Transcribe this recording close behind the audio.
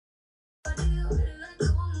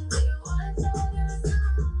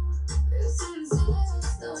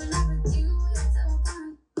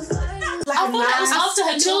thought that was after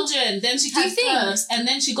her children. Then she had first, and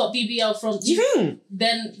then she got BBL from. Do you think?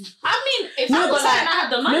 Then I mean, if I was like, I had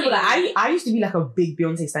the money. No, but like, I used to be like a big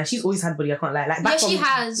Beyonce stan. She's always had body. I can't lie. Like back she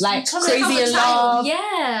has. Like Crazy in Love.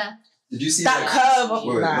 Yeah. Did you see that curve?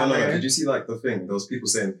 Wait, no. Did you see like the thing? There was people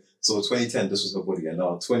saying, so 2010 this was her body, and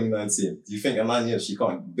now 2019. Do you think in 9 years she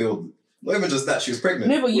can't build? Not even just that, she was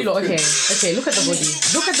pregnant. No, but you lot, okay, look at the body.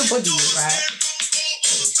 Look at the body, right?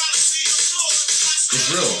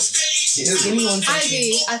 It's real. Give me 1 second. I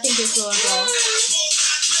agree. I think it's real as well.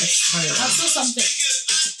 I saw something.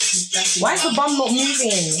 Why is the bum not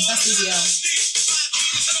moving? That's BBL.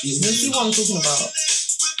 You see what I'm talking about?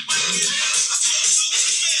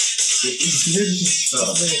 No,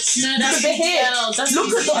 that's the hit. That's look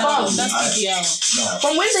at the bum. That's BBL.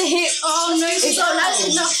 From when the hit? Oh no, it's not. That's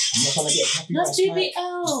enough. I'm not trying to get happy. That's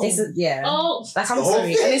BBL. Yeah. Oh, like I'm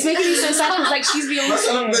sorry, and it's making me so sad because like she's Beyonce.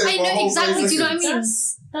 I know exactly. Do you know what I mean?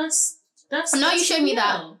 That's. Now you showed me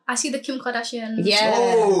that. I see the Kim Kardashian. Yeah.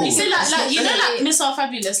 Oh. You see, like you know, like Miss All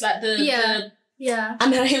Fabulous, like the yeah.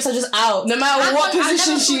 And her hips are just out, no matter what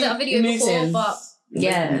position she moves in. But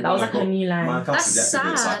yeah, that was like a new line. That's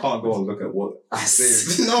sad. So I can't go and look at what I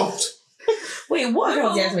say. No. Wait, what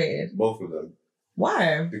girls deactivated? Both of them.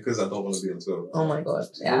 Why? Because I don't want to be on tour. Oh my god.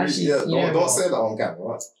 Yeah, actually, don't say that on camera,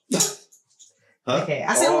 right? Huh? Okay,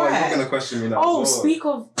 I said what? You're gonna question me now. Oh, speak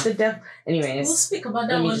of the devil. Anyways, we'll speak about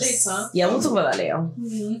that one later. Yeah, we'll talk about that later.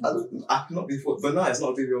 I cannot be but no, it's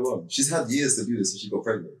not a baby alone. She's had years to do this, and she got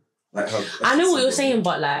pregnant. Like I know what you're saying,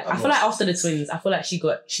 but like I feel like after the twins, I feel like she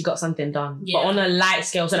got something done, but on a light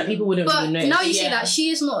scale, so that people wouldn't really know. But now you see that she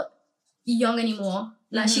is not young anymore.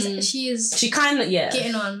 Like she kind of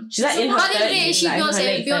getting on. She's like in her 30s. She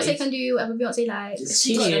Beyonce. Beyonce can do whatever Beyonce likes.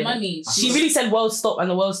 She got the money. She really said world stop, and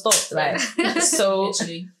the world stopped. Like so.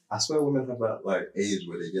 Literally. I swear, women have that like age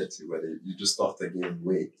where they get to where you just start to gain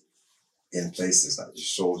weight in places that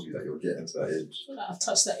just shows you that you're getting to that age. I feel like I've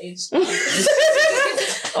touched that age.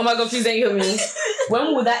 Oh my god, please don't kill me.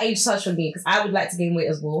 When will that age touch for me? Because I would like to gain weight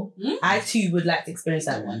as well. I too would like to experience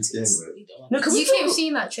that one. No, because you keep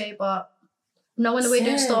seeing that trait, but no, when the weight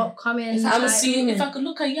don't stop coming. I'm assuming if I could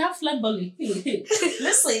look at you, have flat belly.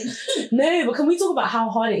 Listen. No, but can we talk about how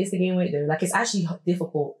hard it is to gain weight though? Like it's actually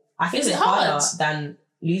difficult. I think it's harder than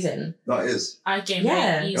losing. No, it is. I gain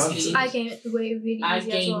weight easily. I gain weight really easy. I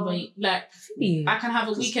gain weight. Like, I can have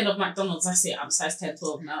a weekend of McDonald's. That's it. I'm size 10,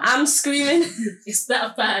 12 now. I'm screaming. It's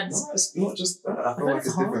that bad. No, it's not just that. I feel like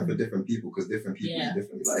it's different for different people because different people eat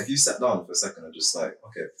differently. Like, if you sat down for a second and just like,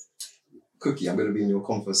 okay, Cookie, I'm going to be in your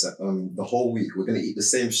comfort set the whole week. We're going to eat the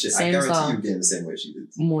same shit. I guarantee you gain the same weight she did.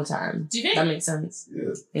 More time. Do you think? That makes sense.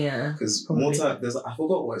 Yeah. Yeah. Because more time, I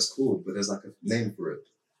forgot what it's called, but there's like a name for it.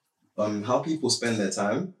 How people spend their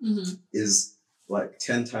time is like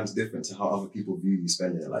 10 times different to how other people view you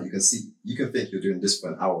spending it. Like you can think you're doing this for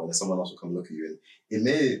an hour and then someone else will come look at you and it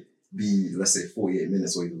may be, let's say 48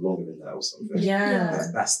 minutes or even longer than that or something. Yeah.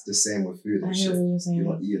 Like, that's the same with food and shit. You're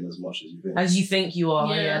not eating as much as you think. As you think you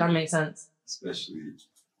are. Yeah, that makes sense. Especially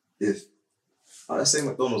if, let's say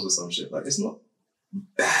McDonald's or some shit, like it's not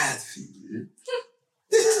bad for you.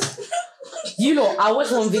 You know, I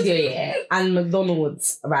watched one video, and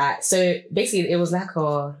McDonald's, right? So basically, it was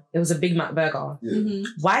a Big Mac burger. Yeah.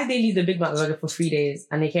 Why did they leave the Big Mac burger for 3 days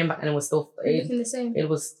and they came back and it was still looking the same? It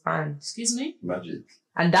was fine. Excuse me? Magic.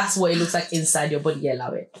 And that's what it looks like inside your body.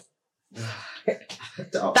 Allow it.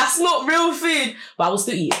 That's not real food, but I will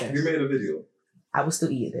still eat it. Who made a video? I will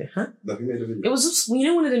still eat it though, huh? No, who made a video? It was just, you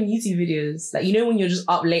know, one of them YouTube videos. Like, you know when you're just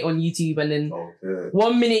up late on YouTube and then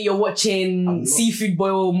 1 minute you're watching seafood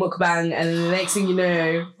boil mukbang and then the next thing you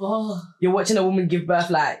know, you're watching a woman give birth.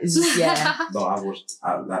 Like, it's just, No,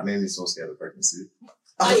 that made me so scared of pregnancy.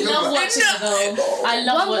 I love watching it though. I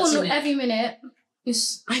love watching it. Every minute.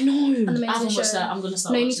 I know. I haven't watched that. I'm gonna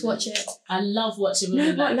start. No, you need to watch it. I love watching.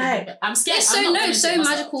 No, but like, I'm scared. It's so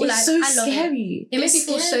magical. It's so scary. It makes me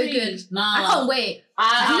feel so good. Nah, I can't wait.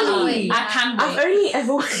 I can wait. I've only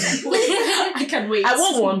ever. I can wait. I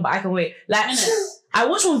want one, but I can wait. Like, I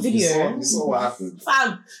watched one video. You saw what happened.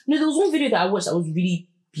 No, there was one video that I watched that was really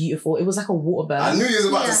beautiful. It was like a water birth. I knew you was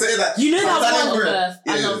about to say that. You know that water birth.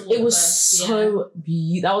 I love water it was so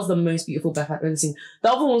beautiful. That was the most beautiful birth I've ever seen.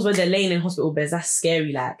 The other ones where they're laying in hospital beds, that's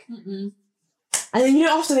scary, like. And then, you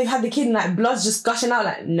know, after they've had the kid and like blood's just gushing out,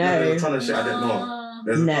 like, no. There's a ton of shit I didn't know.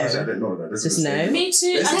 There's a ton of shit I didn't know that. Just no. Me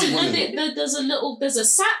too. I didn't know that there's a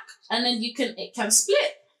sack and then it can split.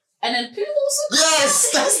 And then people also...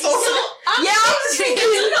 Yes! That's so... I was thinking,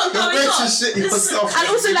 shit yourself. and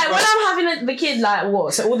also, like, when I'm having the kid, like,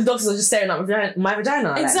 what? So all the doctors are just staring at my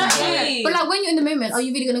vagina. Exactly. But, like, when you're in the moment, are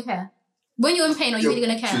you really going to care? When you're in pain, are you really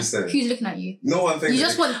gonna care? Who's looking at you? No one thinks. You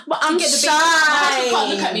just want. But I'm get the shy. You can't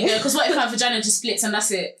look at me though, because what if my vagina just splits and that's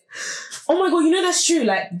it? Oh my god, you know that's true.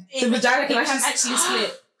 Like the vagina can actually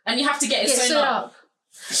split, and you have to get it sewn up.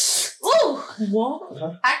 Ooh,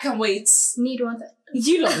 what? I can wait. Need one.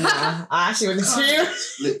 You lot, nah. I actually want to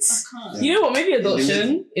Splits. You know what? Maybe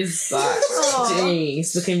adoption is like,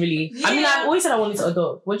 it's looking really. Yeah. I mean, I've always said I wanted to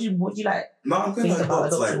adopt. What do you like? No, I'm going to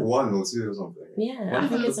adopt like 1 or 2 or something. Yeah, I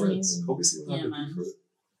think it's amazing. Obviously, man.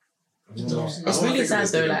 It's really sad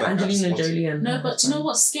though, like Angelina Jolie and. No, but do you know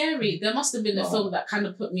what's scary? There must have been a film that kind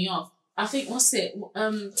of put me off. I think what's it?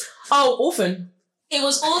 Orphan. It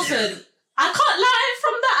was Orphan. I can't lie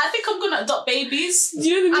from that. I think I'm gonna adopt babies.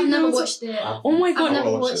 You know I've never watched it. Oh my god, I've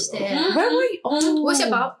never watched it. Where were you? Oh. What's it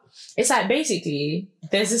about? It's like basically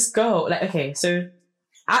there's this girl. Like okay, so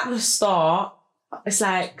at the start, it's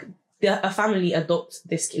like a family adopts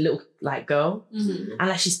this little like girl, and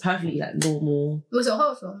like she's perfectly like normal. Was it a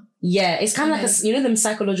horror film? Yeah, it's kind of like them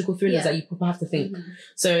psychological thrillers that you probably have to think.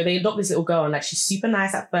 So they adopt this little girl and like she's super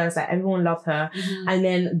nice at first, like everyone loved her, and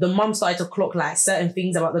then the mum started to clock like certain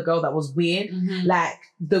things about the girl that was weird. Like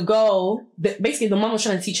the girl, basically the mum was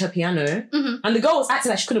trying to teach her piano, and the girl was acting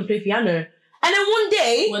like she couldn't play piano, and then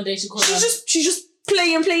one day she just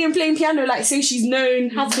playing piano, like say she's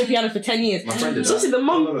known how to play piano for 10 years. My friend did so that. the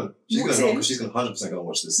mum No. She's gonna know because she's 100% gonna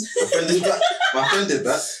watch this. My friend did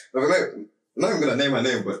that. I'm not even gonna name her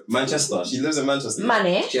name, but Manchester. She lives in Manchester.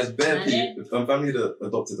 Money. She has bare people. Family that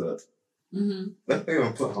adopted her. Let me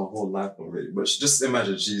even put her whole life on really, but just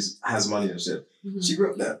imagine she has money and shit. She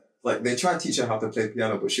grew up there. Like they tried to teach her how to play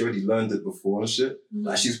piano, but she already learned it before and shit.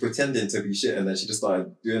 Like she was pretending to be shit, and then she just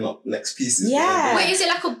started doing up next pieces. Yeah. Wait, is it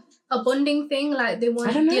like a bonding thing? Like they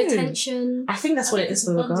want the attention? I think that's what it is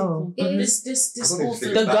for the girl. This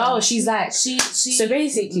the girl, she's like she. So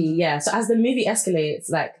basically, yeah. So as the movie escalates,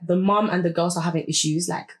 like the mom and the girl start having issues.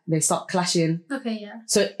 Like they start clashing. Okay, yeah.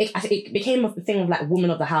 So it became a thing of like woman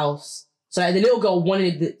of the house. So like the little girl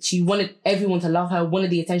she wanted everyone to love her,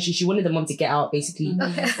 wanted the attention. She wanted the mom to get out, basically.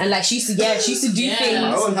 Okay. And like she used to do things.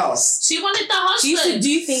 My own house. She wanted the husband. She used to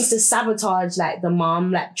do things to sabotage like the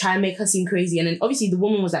mom, like try and make her seem crazy. And then obviously the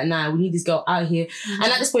woman was like, nah, we need this girl out here.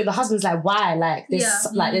 And at this point the husband's like, why? Like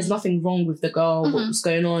there's nothing wrong with the girl. What's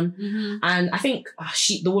going on? And I think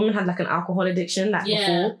the woman had like an alcohol addiction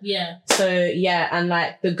before. Yeah. So yeah, and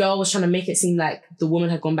like the girl was trying to make it seem like the woman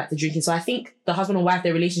had gone back to drinking. So I think the husband and wife,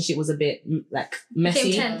 their relationship was a bit like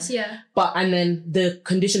messy. Intense, yeah. And then the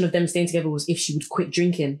condition of them staying together was if she would quit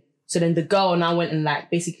drinking. So then the girl now went and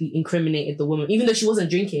like basically incriminated the woman, even though she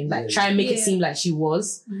wasn't drinking, like try and make it seem like she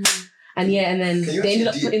was. And then they ended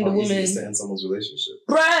up putting the woman. To end someone's relationship,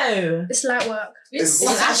 bro. It's light work. It's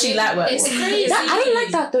actually light work. It's crazy. I don't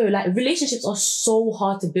like that though. Like relationships are so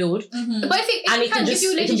hard to build. But if it can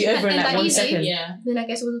be over in like 1 second, then I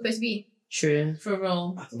guess it wasn't supposed to be. True. For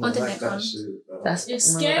real. I don't like that shit.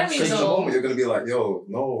 It's scary though. In the moment you're gonna be like, yo,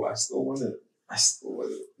 no, I still want it.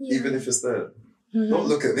 Even if it's there. Don't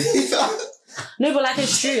look at me. No, but like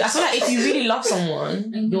it's true. I feel like if you really love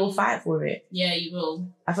someone, you'll fight for it. Yeah, you will.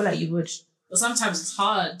 I feel like you would. But sometimes it's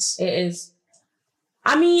hard. It is.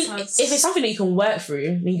 I mean, if it's something that you can work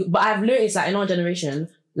through, but I've noticed like in our generation,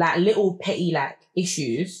 like little petty like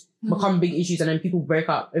issues become big issues, and then people break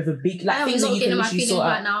up over big like things that you can literally sort out.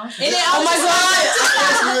 Right now. Oh my god!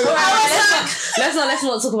 Let's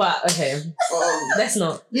not talk about. Okay, let's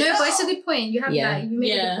not. No, but it's a good point. You have that. You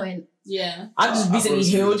made a good point. Yeah. I've just recently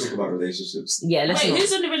healed. Talk about relationships. Yeah, let's not.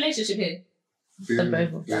 Who's in the relationship here? The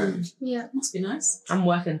both of them. Yeah, must be nice. I'm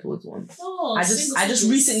working towards one. Oh, I just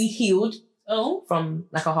recently healed. From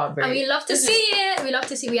like a heartbreak. And we love to see it. We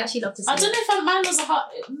actually love to see it. I don't know if mine was a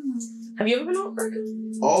heart. Have you ever been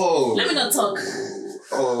heartbroken? Oh. Let me not talk.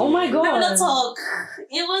 Oh my god. Let me not talk.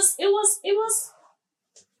 It was.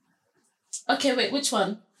 Okay, wait, which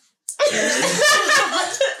one?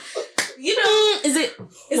 You know, is it?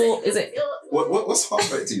 What's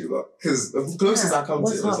heartbreak to you, like? Because the closest I come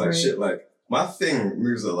to it is like shit. Like my thing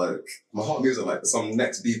moves at like my heart moves at like some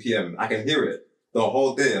next BPM. I can hear it the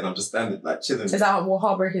whole day, and I'm just standing like chilling. Is that what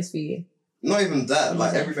heartbreak is for you? Not even that.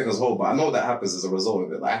 Like everything as whole, but I know that happens as a result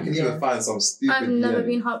of it. Like I can even find some stupid. I've never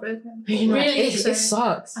been heartbroken. Really, it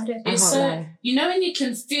sucks. It's so you know when you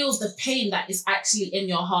can feel the pain that is actually in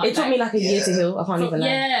your heart. It took me like a year to heal. I can't even lie.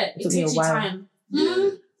 Yeah, it took me a while. Time.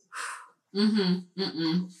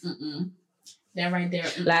 They're right there.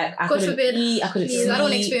 Like I God forbid. I couldn't please, sleep. I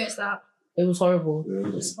don't experience that. It was horrible.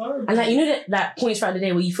 It was horrible. And like you know that points throughout the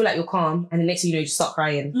day where you feel like you're calm, and the next thing you know you just start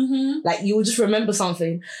crying. Like you will just remember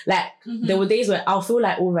something. Like there were days where I'll feel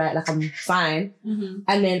like all right, like I'm fine, and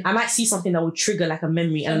then I might see something that will trigger like a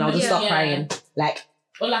memory, and then I'll just start crying. Like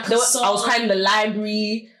Or like I was crying in the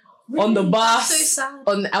library, really? On the bus. That's so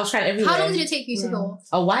sad. I was crying everywhere. How long did it take you to heal?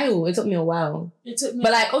 A while. It took me a while.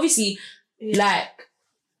 But like obviously, like.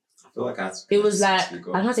 I feel like it was like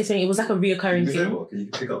I can't say something. It was like a reoccurring thing. Can you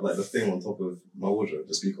pick up like the thing on top of my wardrobe,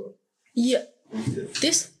 the speaker? Yeah.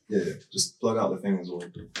 This? Yeah. Just plug out the things or.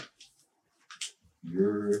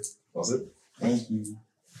 That's it. Thank you.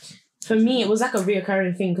 For me, it was like a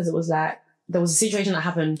reoccurring thing because it was like there was a situation that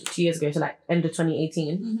happened 2 years ago, so like end of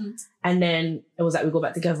 2018, and then it was like we got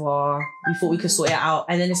back together. We thought we could sort it out,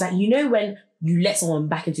 and then it's like when you let someone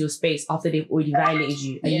back into your space after they've already violated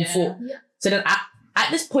you, and you thought. Yeah. So then at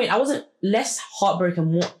this point, I wasn't less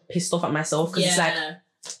heartbroken, more pissed off at myself because it's like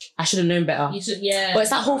I should have known better. You should, But it's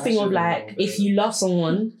that whole thing of like if you love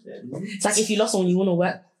someone, it's like if you love someone, you want to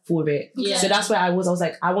work for it. Yeah. So that's where I was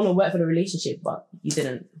like, I want to work for the relationship, but you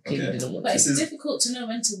didn't. Clearly you didn't want But it's difficult to know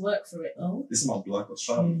when to work for it, though. This is my block of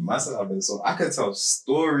fun. Myself, I've been I could tell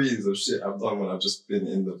stories of shit I've done when I've just been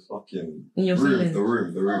in the fucking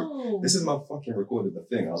room. Oh. This is my fucking recorded the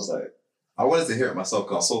thing. I was like, I wanted to hear it myself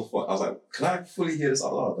because I was so fucked. I was like, can I fully hear this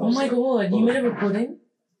out loud? Oh my god, you made a recording?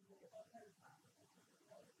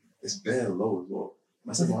 It's bare low as well.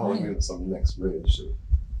 Myself, I was doing some next weird shit.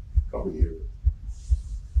 Can't really hear it.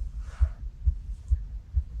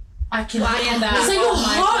 I can hear that. It's like your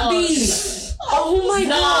heartbeat. Oh my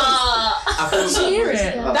god. I can hear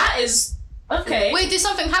it. That is okay. Wait, did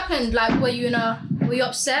something happen? Like, were you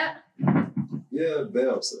upset? Yeah,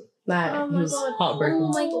 bare upset. Like, oh my god. Heartbroken.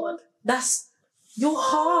 Oh my god. That's your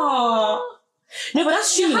heart. No, but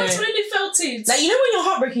that's true. Your heart's really felt it. Like, when you're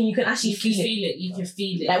heartbroken, you can actually feel it. You can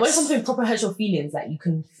feel it. Like, when something proper hurts your feelings, like, you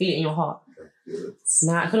can feel it in your heart.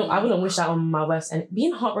 Nah, I wouldn't wish that on my worst. And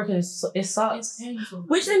being heartbroken it sucks. It's painful.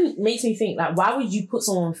 Which then makes me think, like, why would you put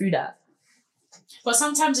someone through that? But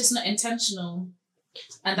sometimes it's not intentional.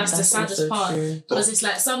 And that's the saddest part. Because it's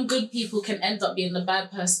like some good people can end up being the bad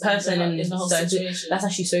person in the whole situation. That's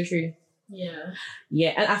actually so true. Yeah.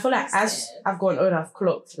 Yeah, and I feel like as I've gotten older, I've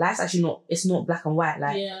clocked, life's actually it's not black and white.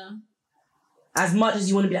 Like, as much as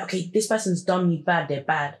you want to be like, okay, this person's done me bad, they're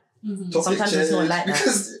bad. Mm-hmm. Sometimes it's not like that.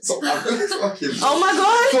 Oh my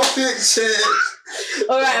god! Topic change.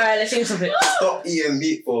 All right, let's change something. Stop eating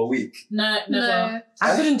meat for a week. No, never.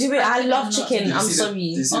 I couldn't do it. I love chicken. I'm sorry. Do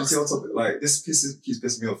you see the TL topic? Like, this keeps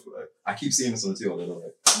pissing me off. Like, I keep seeing this on the TL and I'm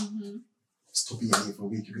like, stop eating meat for a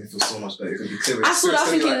week. You're gonna feel so much better. You're gonna be clear. I saw that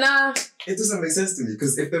thinking, nah. It doesn't make sense to me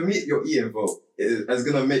because if the meat you're eating for is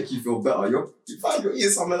gonna make you feel better, you're eating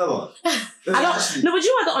something else. No, but you know what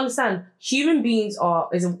I don't understand? Human beings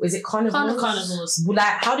is it carnivores? Carnivores.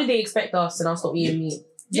 Like, how do they expect us to now stop eating meat?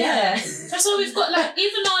 Yeah. That's why we've got, like,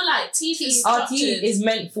 even our, like, teeth is our teeth is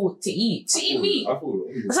meant to eat. To eat meat.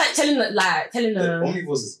 It's like telling the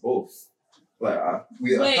omnivores is both. Like,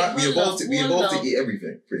 we evolved to eat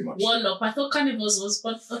everything, pretty much. One up. I thought carnivores was,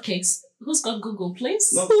 but okay, who's got Google,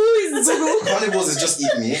 please? No, who is Google? Carnivores is just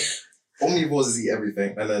eat meat. Omnivores is eat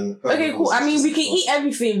everything, and then okay, cool. I mean, we can eat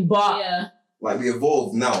everything, but like we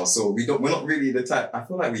evolved now, so we're not really the type. I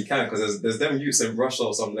feel like we can because there's them youths in Russia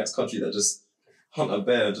or some next country that just hunt a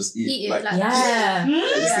bear and just eat it.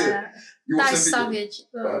 That's savage.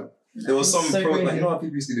 There was some like, you know how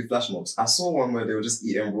people used to do flash mobs? I saw one where they were just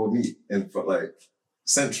eating raw meat in like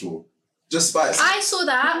Central. Just by I saw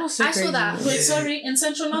that. Wait, sorry, in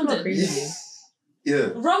Central London.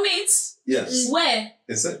 Yeah. Raw meat? Yes. Where?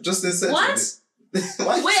 Just in Central. What?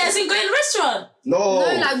 Where? As in going to a restaurant? No,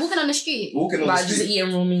 like walking on the street. Just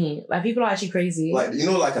eating raw meat. Like, people are actually crazy. Like,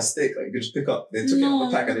 like a steak, like you could just pick up. They took it out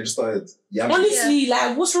the pack and they just started yamming. Honestly,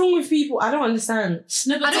 like, what's wrong with people? I don't understand.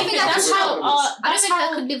 No, but I don't think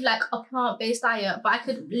I could live like a plant-based diet, but I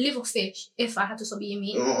could live off fish if I had to stop eating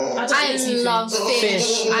meat. I love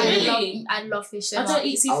fish. I love fish so much. I don't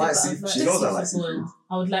eat seafood. I like seafood. She knows I like seafood.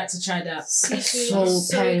 I would like to try that. Seafood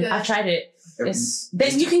so good. I tried it.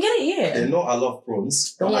 You can get it here. They know I love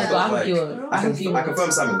prawns. I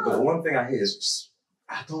confirm salmon, but the one thing I hate is just,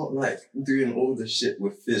 I don't like doing all the shit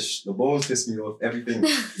with fish. The bones piss me off, everything.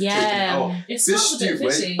 Yeah. It's fish stew,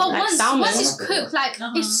 but like once it's cooked, like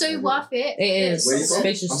it's so worth it. It is.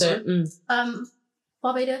 Fish is so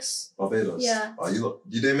Barbados. Yeah.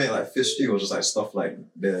 Do they make like fish stew or just like stuff like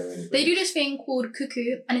there? They do this thing called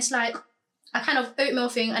cuckoo, and it's like a kind of oatmeal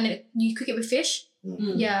thing, and you cook it with fish.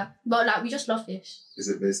 Yeah, but like we just love fish. Is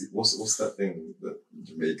it basically what's that thing that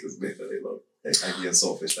Jamaicans make that they love? Like ackee and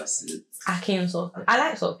saltfish. That's it. Ackee and saltfish. I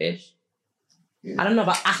like saltfish. Yeah. I don't know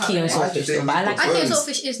about ackee and saltfish, but I like ackee and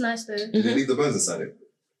saltfish is nice though. Do they leave the bones inside it?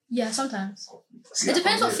 Yeah, sometimes. It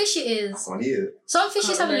depends what fish it is. I can't eat it. Some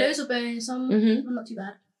fishes have loads of bones. Some are not too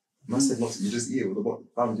bad. Man said not to, you just eat it with the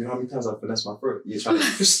bottom. Do you know how many times I've finessed my throat? You know when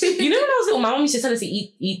I was little, my mom used to tell us to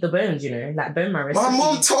eat the bones, you know, like bone marrow. My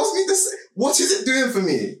mom tells me this. What is it doing for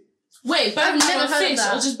me? Wait, bone marrow fish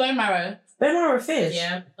or just bone marrow? Bone marrow fish.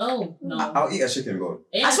 Yeah. Oh no. I'll eat a chicken bone.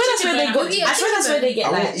 I swear that's where they go. I swear that's where they get I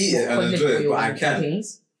like. won't eat it and enjoy it, but I can.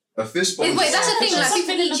 A fish bone. Wait, that's the thing. Like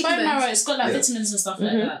something in the bone marrow. It's got like vitamins and stuff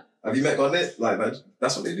like that. Have you met Garnet? Like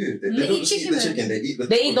that's what they do. They don't just eat the chicken.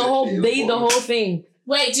 They eat the whole thing.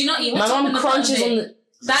 Wait, do you not eat the my top mom crunches on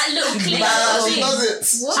that little clip?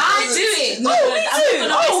 Does it? I do it. No, me too.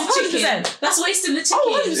 Oh, 100%. That's wasting the chicken.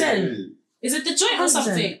 Oh, 100%. Is it the joint or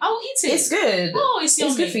something? I'll eat it. It's good. Oh, it's yummy.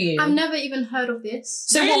 It's good for you. I've never even heard of this.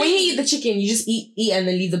 So when you eat the chicken, you just eat and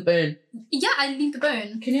then leave the bone. Yeah, I leave the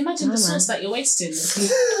bone. Can you imagine the sauce that you're wasting?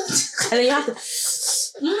 And then you have to.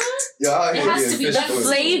 Yeah, it has to be the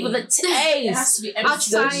flavor, the taste. It has to be. I'll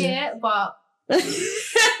try it, but that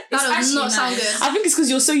does not sound good. I think it's because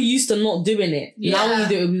you're so used to not doing it. Yeah. Now when you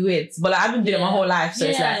do it, it'll be weird. But like, I've been doing it my whole life, so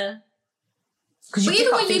it's like. But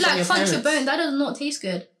even when you like crunch your bone, that does not taste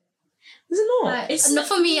good. Is it not? Like, it's not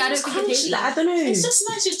for me. I don't think it tastes like, I don't know. It's just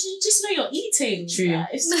nice. You just know you're eating. True.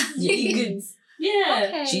 It's you eat good. Yeah.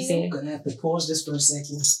 Okay. She's saying. I'm gonna have to pause this for a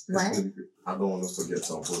second. Right. I don't want to forget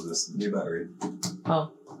to unpause this. New battery. Oh.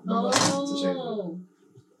 To change it. Hold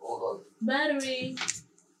on. Battery.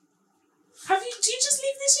 Do you just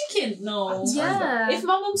leave the chicken? No. Yeah. If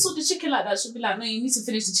my mum saw the chicken like that, she'd be like, no, you need to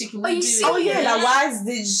finish the chicken. What are you doing? Oh yeah, like why is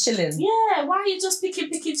this chilling? Yeah, why are you just picking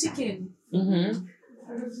chicken? Mm-hmm.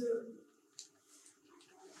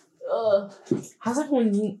 How's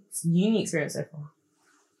everyone's uni experience so far?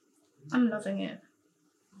 I'm loving it.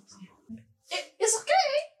 It's okay.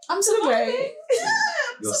 I'm surviving.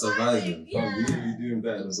 You're surviving. Yeah. You're really doing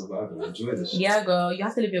better than surviving. Enjoy this shit. Yeah, girl. You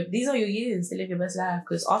have to live these are your years to live your best life.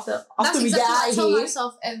 Because after That's we exactly get what out I of tell here,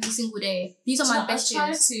 myself every single day. These are my best I try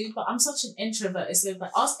years. to, but I'm such an introvert. It's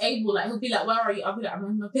like ask Abel, like he'll be like, "Where are you?" I'll be like, "I'm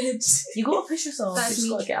in my bed." you gotta push yourself. That's You just me.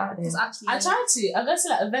 gotta get out of there. It's actually I try to. I go to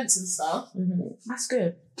like events and stuff, That's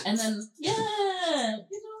good. and then you know,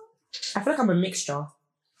 I feel like I'm a mixture.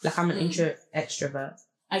 Like I'm an extrovert.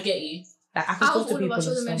 I get you. Like I can out talk of to all of people us,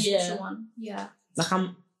 you're the and most stuff. social one. Yeah. Like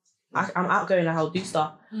I'm outgoing. Like I'll do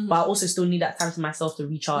stuff, but I also still need that time to myself to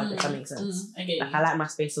recharge. If that makes sense. I get you. Like I like my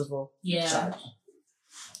space as well. Yeah.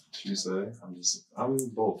 You say I'm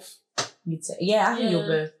both. You'd say, yeah, I think you're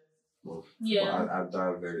both. Both. Yeah. But I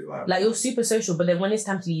dive very Like you're super social, but then when it's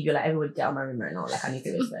time to leave, you're like, everyone get out of my room right now. Like I need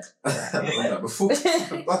to go to bed. I've done that before.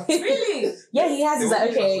 Really? Yeah, he has. He's like,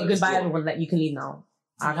 okay, Like, goodbye, stop. everyone. Like you can leave now.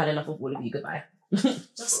 I've had enough of all of you. Goodbye.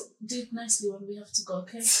 Just do it nicely when we have to go,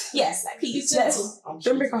 okay? Yes, like please. I'm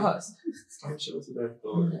Don't break our hearts. I'm chill today,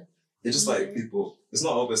 though. It's just like people. It's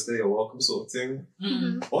not overstay or welcome sort of thing.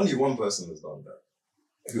 Only one person has done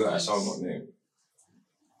that, who I shall not name.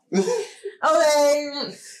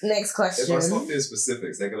 Okay, next question. If I stop doing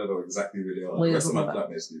specifics, they're gonna know exactly who they are. What The are rest you of my talking about?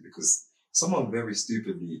 flatmates do because someone very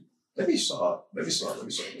stupidly. Let me shut up.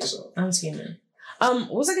 I'm screaming.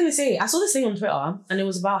 What was I gonna say? I saw this thing on Twitter, and it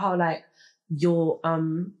was about how like your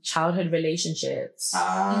childhood relationships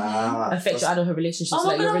affect your adulthood relationships. Oh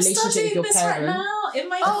like my your God, I'm relationship with studying your this parent right now in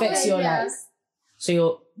my affects your like. So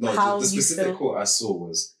your how the you specific feel. quote I saw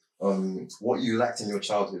was, "What you lacked in your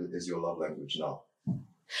childhood is your love language now."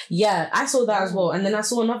 Yeah, I saw that as well, and then I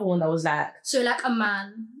saw another one that was like, So like a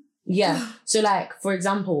man. yeah. So like, for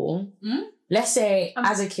example, let's say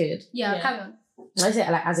as a kid, Yeah, Yeah. carry on. let's say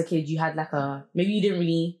like as a kid you had like maybe you didn't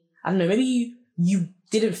really, I don't know, maybe you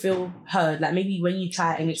didn't feel heard. Like maybe when you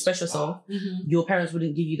try and express yourself, your parents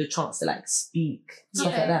wouldn't give you the chance to like speak,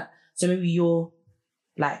 stuff like that. So maybe you're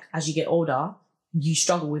like, as you get older, you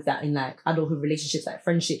struggle with that in like adulthood relationships, like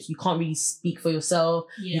friendships. You can't really speak for yourself.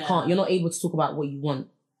 Yeah. You're not able to talk about what you want.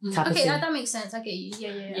 Type of Okay, thing. that makes sense. I get you.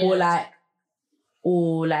 Yeah.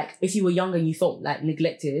 Or like if you were younger and you felt like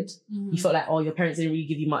neglected, you felt like, oh, your parents didn't really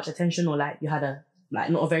give you much attention, or like you had a like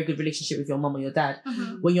not a very good relationship with your mum or your dad.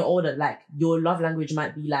 When you're older, like your love language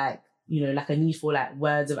might be like, you know, like a need for like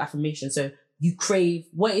words of affirmation. So you crave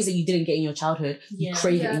what is it you didn't get in your childhood, you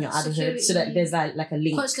crave it in your adulthood. So that there's like a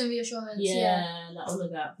link. Constant reassurance. Yeah, like all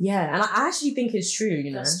of that. Yeah, and I actually think it's true, you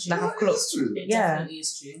know. That's true. Like I've clocked. true. It Yeah. definitely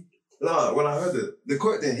is true. No, when I heard it, the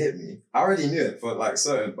quote didn't hit me. I already knew it for like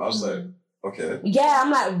certain, but I was like, okay, Yeah, I'm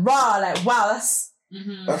like, raw, like wow, that's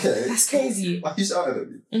okay, that's crazy. Like you shouted at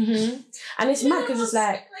me. And it's mad because it's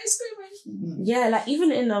like, screaming. yeah, like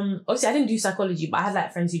even in obviously I didn't do psychology, but I had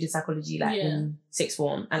like friends who did psychology like in sixth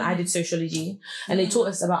form, and I did sociology, and they taught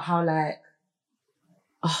us about how like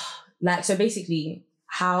so basically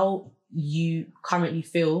how you currently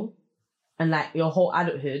feel and like your whole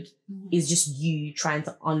adulthood is just you trying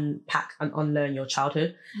to unpack and unlearn your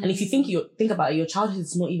childhood. And if you think about it, your childhood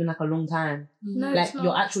is not even like a long time. No, Like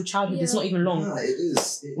your actual childhood is not even long. Nah, it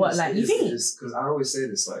is. What, like, you think? Because I always say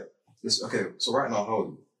this, like, this. Okay, so right now, how old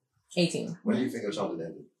are you? 18. When do you think your childhood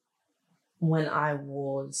ended? When I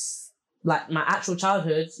was like my actual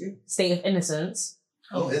childhood state of innocence.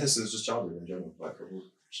 Oh, innocence, just childhood in general. Like,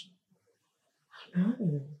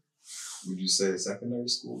 would you say secondary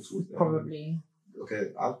school? Probably.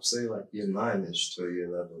 Okay, I'd say like year 9-ish to year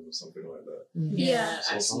 11 or something like that. Yeah.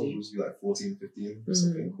 So actually. how old was you, like 14, 15 or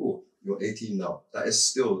something? Cool. You're 18 now. That is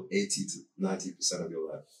still 80 to 90% of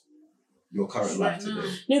your life. Your current life today.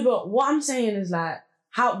 No, but what I'm saying is like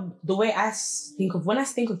how the way when I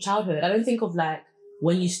think of childhood, I don't think of like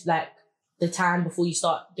when you like the time before you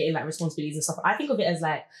start getting like responsibilities and stuff. I think of it as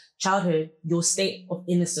like childhood, your state of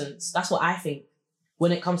innocence. That's what I think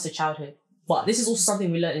when it comes to childhood. But this is also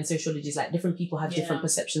something we learn in sociology. Is like different people have different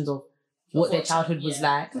perceptions of what their childhood was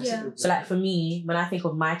like. Yeah. So like for me, when I think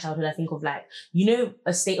of my childhood, I think of like,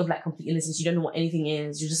 a state of like complete innocence. You don't know what anything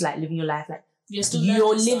is. You're just like living your life. Like you're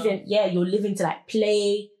living to like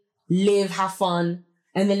play, live, have fun.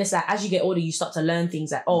 And then it's like, as you get older, you start to learn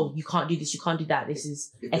things like, oh, you can't do this, you can't do that. This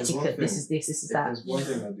is etiquette. This is this is that. There's one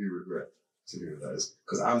thing I do regret to do with that is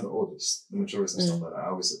because I'm the oldest, the maturest and stuff like that. I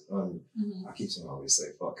always, I keep saying I always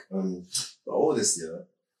say fuck. The oldest,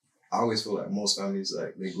 I always feel like most families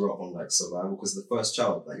like they grow up on like survival because the first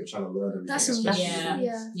child, like you're trying to learn everything.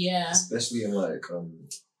 Especially in like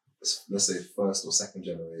let's say first or second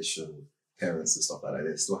generation parents and stuff like that.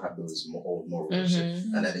 They still have those old morals and shit.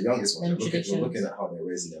 And then the youngest ones, you're looking at how they're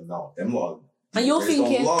raising them now. Them lot. And you're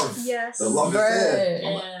thinking, yes, the love is there.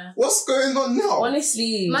 Like, what's going on now?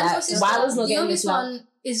 Honestly, my like, sister, the youngest one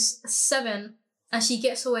is 7, and she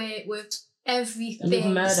gets away with everything. With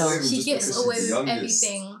murder. She gets away with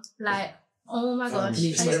everything. Like, oh my god.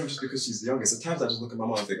 It's not even just because she's the youngest. At times I just look at my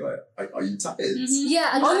mom and think, like, are you tired?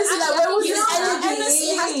 Yeah, and honestly, like, where was this energy?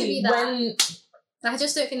 It has to be that. When I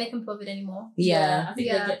just don't think they can cope it anymore. I think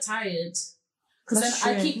they get tired. Because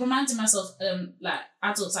then I keep reminding myself, like,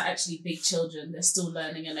 adults are actually big children. They're still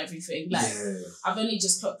learning and everything. Like, I've only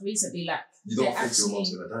just clocked recently, like, you don't think your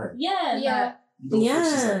mom's gonna die?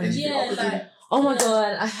 Like, oh my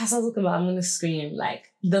god, as I was looking about, I'm gonna scream.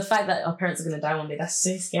 Like, the fact that our parents are gonna die one day, that's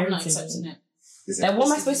so scary. I'm not accepting it. Like, what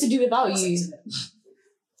am I supposed to do without you?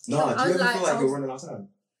 No, do you ever feel like you're running out of time?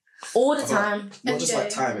 All the time. Not just like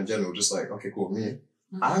time in general, just like, okay, cool, me.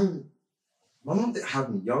 My mom didn't have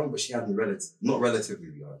me young, but she had me not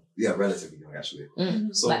relatively young. Yeah, relatively young, actually.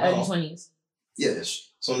 So like now, early 20s.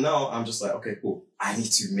 Yeah-ish. So now I'm just like, okay, cool. I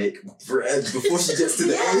need to make bread before she gets to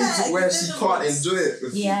the age where she can't enjoy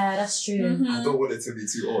it. Yeah, that's true. I don't want it to be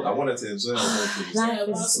too old. I want her to enjoy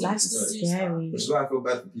life is scary. Which is why I feel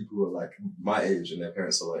bad for people who are like my age and their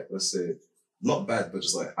parents are like, let's say, not bad, but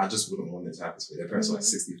just like, I just wouldn't want it to happen to me. Their parents are like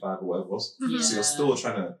 65 or whatever else. So you're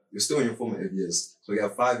still in your formative years. So you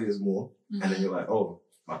have 5 years more, and then you're like, oh,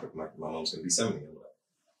 my mom's gonna be 70.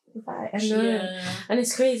 I'm like, I know. And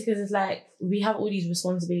it's crazy because it's like, we have all these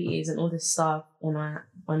responsibilities and all this stuff and I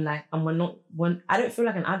don't feel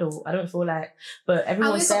like an adult. I don't feel like, but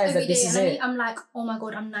everyone says that this is it. I'm like, oh my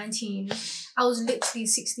god, I'm 19. I was literally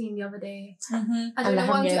 16 the other day. I don't know like,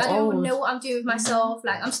 what I'm doing. I don't know what I'm doing with myself.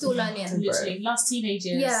 Like, I'm still learning. Literally, last teenage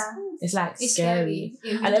years. Yeah. It's like it's scary.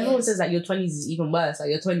 Really and everyone says like your 20s is even worse. Like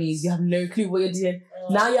your 20s, you have no clue what you're doing.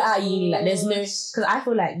 Now you're at uni, like there's no, because I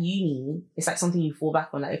feel like uni, it's like something you fall back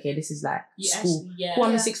on. Like, okay, this is like school. Cool,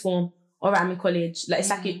 I'm in sixth form. All right, I'm in college. Like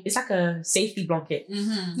it's like a safety blanket.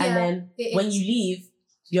 And then when you leave,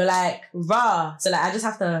 you're like, rah. So like I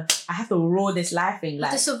have to roll this life thing.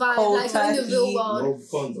 Like to survive, like in the real world. No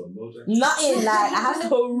condom, no jacket. Nothing. Like I have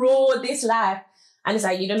to roll this life. And it's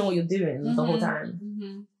like you don't know what you're doing the whole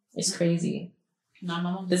time. It's crazy. No, my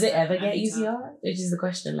mom does it ever get easier? Which is the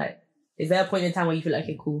question. Like, is there a point in time where you feel like,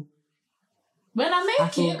 okay, cool? When I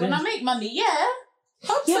make money, yeah.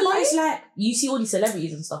 Hopefully. Yeah, but it's like you see all these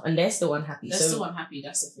celebrities and stuff, and they're still unhappy. They're still unhappy.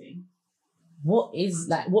 That's the thing. What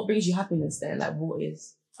brings you happiness then? Like, what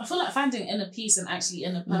is? I feel like finding inner peace and actually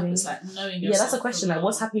inner purpose, like knowing yourself. Yeah, that's a question. Like,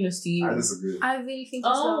 what's happiness to you? I disagree. I really think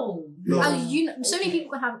so. So many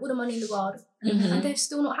people can have all the money in the world and they're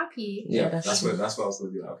still not happy. Yeah, that's what I was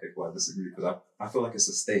going to be like. Okay, cool. I disagree because I feel like it's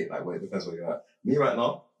a state. Like, it depends where you're at. Me right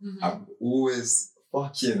now, I'm always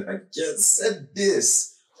fucking against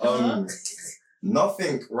this.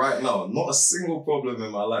 Nothing right now, not a single problem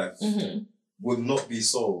in my life would not be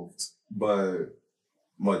solved by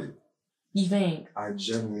money. You think? I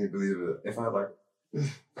genuinely believe it. If I had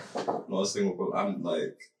not a single problem, I'm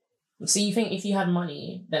like... So you think if you had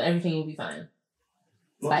money, then everything will be fine?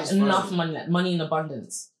 Like enough money, like money in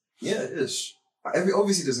abundance. Yeah, it is.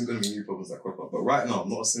 Obviously, there's going to be new problems that crop up, but right now,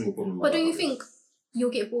 not a single problem. But don't you think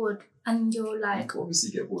you'll get bored and you're like,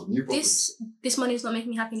 obviously get bored. New problems. This money is not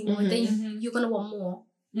making me happy anymore. Then you're gonna want more.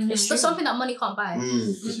 It's true. something that money can't buy.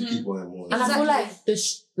 Because you keep wanting more. And I feel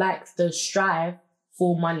like the strive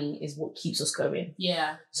for money is what keeps us going.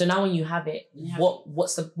 Yeah. So now when you have it,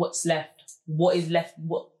 what's left? What is left?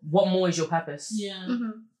 What more is your purpose? Yeah.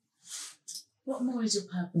 What more is your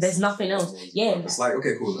purpose? There's nothing else. Yeah. It's like,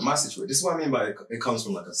 okay, cool. My situation. This is what I mean by it comes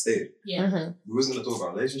from like a state. Yeah. We wasn't going to talk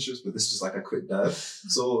about relationships, but this is just like a quick dive.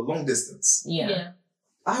 So long distance. Yeah.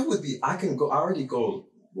 I already go.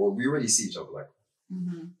 Well, we already see each other like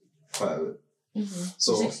quite a bit.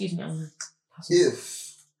 So excuse me.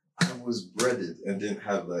 if I was breaded and didn't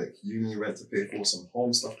have like uni rent to pay for, some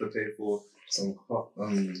home stuff to pay for, some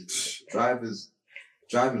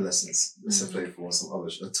driving lessons to pay for, some other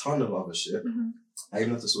a ton of other shit. I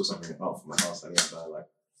even have to sort something out for my house. I need to buy like,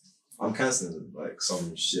 I'm cancelling like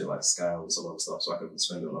some shit like Sky and some other stuff so I can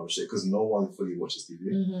spend it on other shit because no one fully watches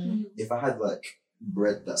TV. If I had like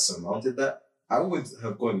bread that surmounted that, I would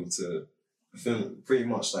have gone to film pretty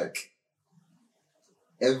much like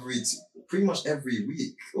pretty much every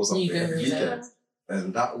week or something, every weekend.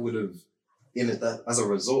 And that would have, that as a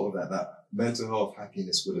result of that mental health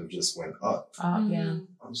happiness would have just went up. Yeah.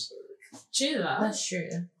 I'm sorry. True that. That's true.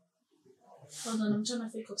 Hold on, I'm trying to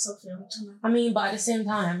think of something. I mean, but at the same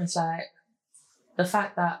time, it's like the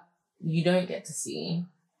fact that you don't get to see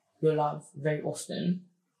your love very often.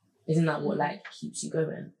 Isn't that what like keeps you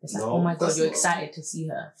going? It's like, oh my god, you're excited to see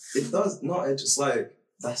her. It does not. It's just like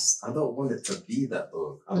I don't want it to be that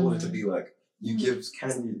though. I don't want it to be like you give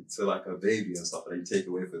candy to like a baby and stuff, and you take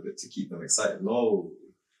away from it to keep them excited. No,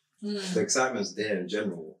 the excitement's there in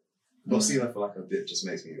general. Not seeing her for like a bit just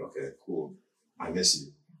makes me okay, cool. I miss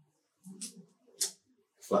you.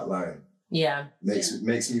 Flat line. Yeah.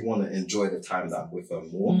 Makes me want to enjoy the time that I'm with her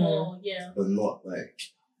more. But not like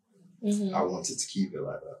I wanted to keep it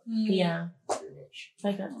like that. Yeah. Pretty much.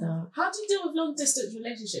 I get that. How do you deal with long distance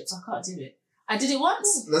relationships? I can't do it. I did it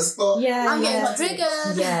once. Let's start. Yeah. I'm getting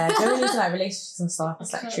triggered. Yeah. Going into like relationships and stuff,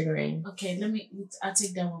 it's like triggering. Okay, I'll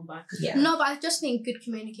take that one back. Yeah. No, but I just think good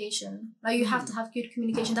communication. Like you have to have good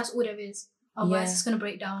communication. That's all there is. Otherwise, it's gonna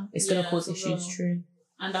break down. It's gonna cause issues. True.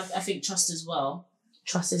 And I think trust as well.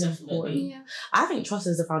 Trust is important. Yeah. I think trust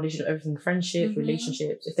is the foundation of everything. Friendships,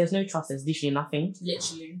 relationships. If there's no trust, there's literally nothing.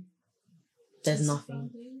 Literally. There's nothing.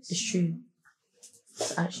 It's true.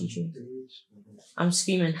 It's actually true. I'm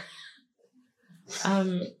screaming. I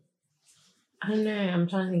don't know. I'm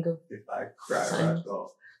trying to think of. If I cry right now.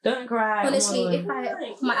 Don't cry. Honestly, if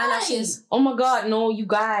I my eyelashes. Oh my god, no, you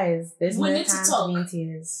guys. There's We no need to time talk. to be in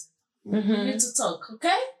tears. We need to talk,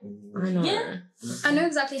 okay? I know. Yeah. I know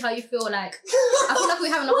exactly how you feel. Like I feel like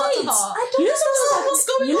we're having a heart to heart. I don't know what's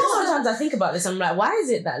going on. Sometimes I think about this. I'm like, why is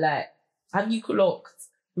it that like have you clocked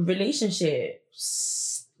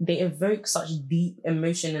relationships? They evoke such deep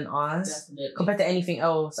emotion in us compared to anything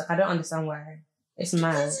else. Like I don't understand why. It's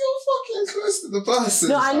mad. Because you're fucking close to the person.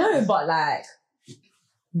 No, I know, but like,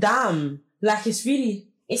 damn, like it's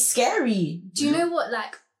scary. Do you know what?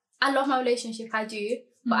 Like I love my relationship. I do.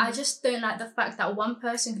 But I just don't like the fact that one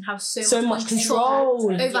person can have so much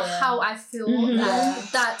control over how I feel.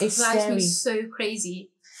 Like, that drives me so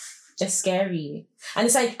crazy. It's scary. And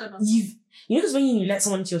it's like, you know, because when you let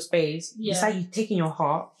someone into your space, it's like you're taking your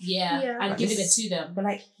heart. And like giving it to them. But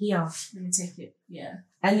like, here. Let me take it. Yeah.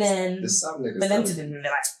 And then, but then to them, they're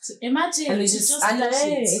like, so imagine. And I know,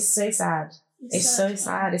 it's so sad. It's so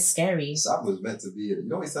sad. It's scary. Sam was meant to be, you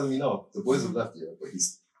know what he's telling me now? The boys have left here, but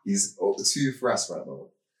he's too fast right now.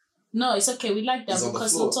 No, it's okay. We like that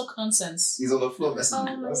because we'll talk nonsense. He's on the floor messing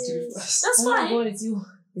me. That's too fast. That's fine. Oh my god, is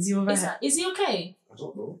he alright? Is he okay? I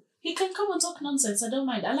don't know. He can come and talk nonsense. I don't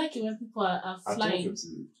mind. I like it when people are flying.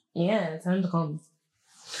 Yeah, tell him to come.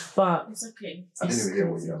 But it's okay. I didn't even hear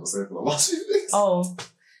what you had to say for the last few things. Oh,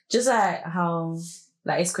 just like how,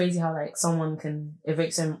 like it's crazy how like someone can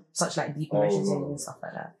evoke such like deep emotions and stuff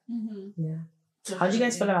like that. Yeah. Definitely. How do you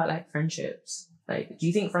guys feel about like friendships? Like, do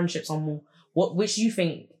you think friendships are more? Which do you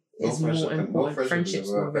think is more important, friendships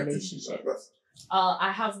or relationships?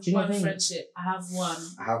 I have one friendship. I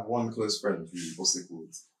have one close friend who, what's it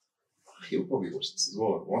called? He'll probably watch this as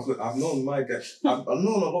well. I've known my guy. I've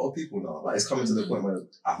known a lot of people now. Like it's coming to the point where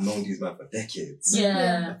I've known these men for decades.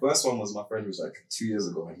 Yeah. The first one was my friend who was like 2 years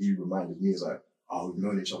ago, and he reminded me, he was like, "Oh, we've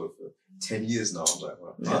known each other for 10 years now." I was like,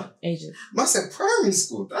 "What? Huh? Ages." I said primary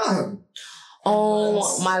school. Damn.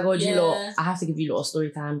 Oh my god, you lot! I have to give you a lot of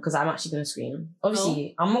story time because I'm actually gonna scream.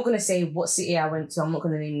 Obviously, I'm not gonna say what city I went to. I'm not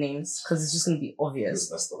gonna name names because it's just gonna be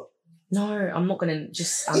obvious. No, I'm not gonna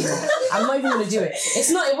I'm not even gonna do it.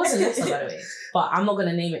 It wasn't Leicester, by the way. But I'm not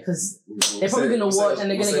gonna name it because they're probably gonna watch and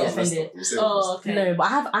they're gonna get offended. Okay. No,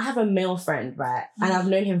 but I have a male friend, right? And I've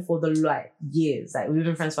known him for years. Like we've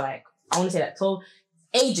been friends for I want to say 12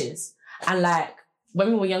 ages. And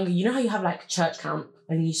when we were younger, you know how you have church camp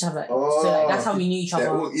and you used to have so that's how we knew each other.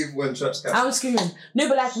 All even when church camp. I was screaming. No,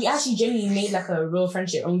 but we actually genuinely made a real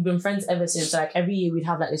friendship and we've been friends ever since. So every year we'd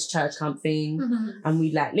have this church camp thing and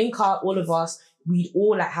we'd link up, all of us. We'd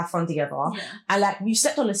all have fun together. Yeah. And we've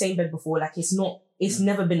slept on the same bed before. It's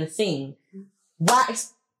never been a thing. Why?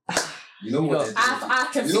 You know what? I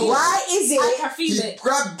can feel it. Why is it? I can feel it.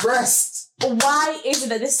 Grab breast. Why is it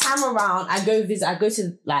that this time around I go to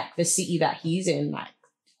the city that he's in,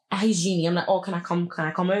 at his uni. I'm oh, can I come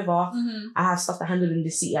over? I have stuff to handle in the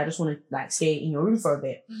city. I just want to stay in your room for a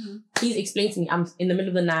bit. Please explain to me. I'm in the middle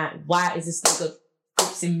of the night. Why is this nigga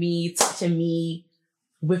fixing me, touching me,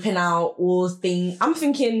 whipping out all things? I'm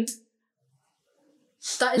thinking,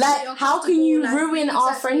 how can you ruin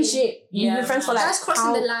our friendship? You've been friends for that's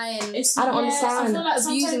crossing the line. I don't understand. I feel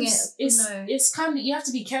abusing it. It's kind of, you have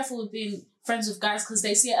to be careful with being friends with guys because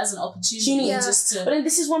they see it as an opportunity just to. But then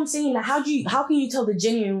this is what I'm saying. How can you tell the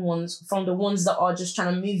genuine ones from the ones that are just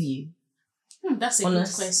trying to move you? That's a good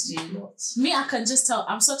question. Me, I can just tell.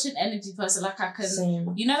 I'm such an energy person. I can,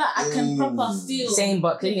 Same. you know that I can proper feel. Same,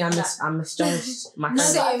 but clearly I'm misjudged. My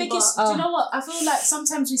friend. No, I think it's. Do you know what? I feel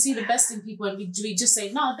sometimes we see the best in people and we just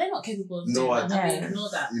say, no, they're not capable of doing that. And we ignore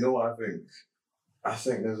that. You know what I think? I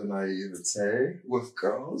think there's a naivete with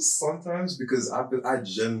girls sometimes because I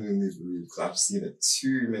genuinely believe, because I've seen it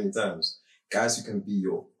too many times, guys who can be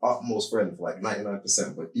your utmost friend for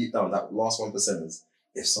 99%, but deep down that last 1% is,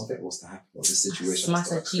 if something was to happen or this situation, smash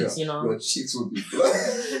her cheeks, your cheeks would be blood.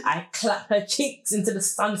 I clap her cheeks into the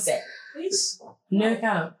sunset. No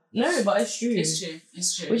cap. No, but it's true. It's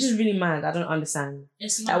true. Which is really mad. I don't understand.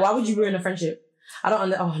 It's not. Why would you ruin a friendship? I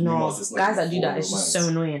don't oh no. Guys that do that, it's just so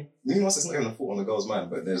annoying. Meanwhile, it's not even a fault on the girl's mind,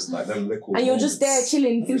 but there's them little. And you're just there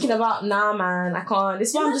chilling, thinking about, nah, man, I can't.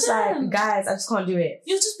 This one, I'm just guys, I just can't do it.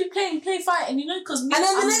 You'll just be play fighting, because. And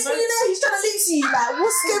then the next thing you know, he's trying to loose you.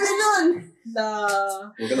 What's going on?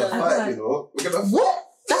 Nah. We're gonna fight, We're gonna fight. What?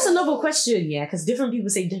 That's another question, yeah, because different people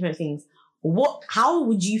say different things. How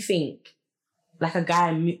would you think a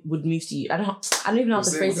guy would move to you? I don't even know how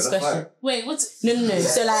to phrase this question. Wait, what's... No.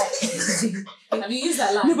 So have you used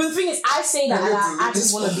that line? No, but the thing is, I say that I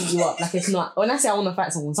just want to beat you up. It's not. When I say I want to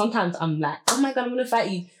fight someone, sometimes I'm oh my God, I'm going to fight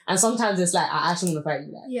you. And sometimes it's I actually want to fight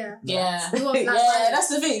you. Yeah, that's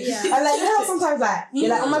the thing. Yeah. And you know how sometimes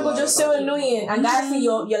you're oh my God, you're so annoying. And guys think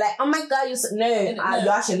you're oh my God, you're so... No, you're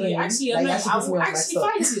actually annoying. Actually annoying. I will actually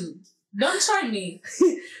fight you. Don't try me.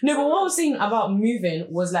 No, but what I was saying about moving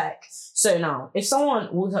was so now, if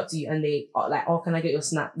someone walks up to you and they are oh, can I get your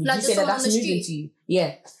snap? Would you say that's moving to you?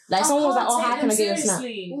 Yeah. Someone was oh, how can I get your snap?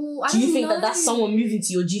 Ooh, do you think that's someone moving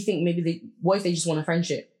to you, or do you think maybe what if they just want a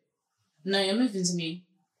friendship? No, you're moving to me.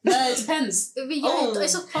 No, it depends.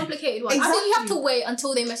 It's a complicated one. Exactly. I think you have to wait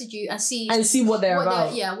until they message you and see what they're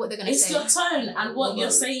about. What they're gonna say. It's your tone and what you're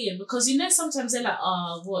saying, because sometimes they're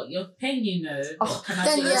what you're paying, can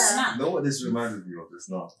I do a snap? You know what this reminded me of this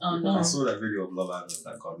now? Oh no! I saw that video of Love Island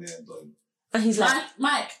that Ghanaian done. And he's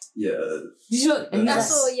Mike. Yeah. Did you look? I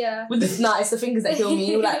saw, yeah. With it's the fingers that kill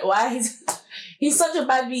me. Why he's such a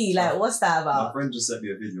bad bee. What's that about? My friend just sent me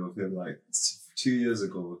a video of him 2 years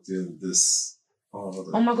ago doing this.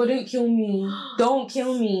 Oh my God, don't kill me. Don't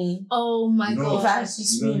kill me. Oh my God.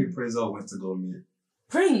 You know who Praise went to go meet?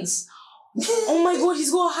 Prince. Oh my God,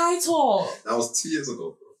 he's got a high top. That was 2 years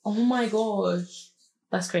ago, bro. Oh my gosh.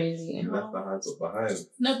 That's crazy. He left the high top behind.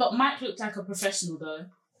 No, but Mike looked like a professional though.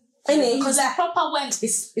 Because he proper went.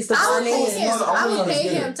 It's the I will pay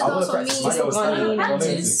him to go for me.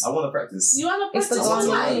 I want to practice. You want to practice? I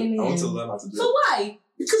want to learn how to do it. So why?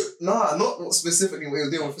 Because not specifically what he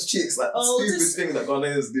was doing with his cheeks, stupid thing that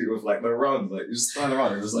Ghanaians do with the round, you just stand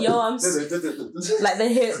around and just I'm the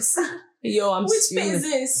hips. I'm which bit is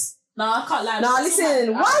this? No, I can't lie. No,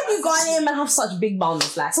 listen, why do Ghanaian men have such big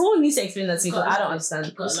bums? Someone needs to explain that to me because I don't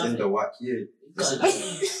understand. It's in the whack,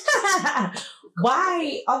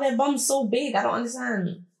 Why are their bums so big? I don't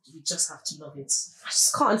understand. You just have to love it. I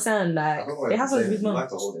just can't understand. They have such big bums. Like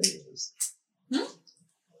to hold it.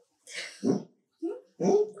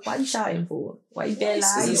 What are you shouting for? Why are you there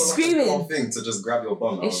You're screaming? It's a thing to just grab your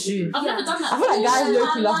bum. It's true. I've never done that. I feel like guys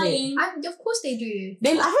low-key love it. Of course they do. I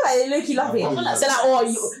feel like they low-key love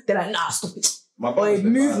it. They're nah, stop it. Or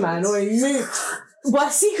move, man. Or move. But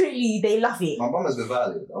secretly, they love it. My mum has been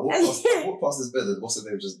violated. I walked past this bed and what's her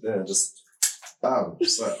name just there, just... Bam.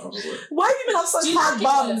 So I was like, why do people have such hard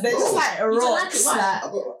bums? They're just like rocks.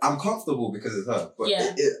 I'm comfortable because it's her, but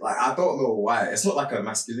Yeah. like I don't know why. It's not like a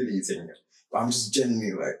masculinity thing, but I'm just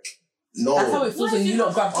genuinely like, no. That's how it feels when you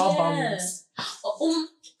not grab our bums.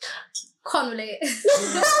 Can't relate.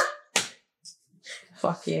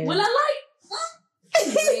 Fuck yeah. Well, I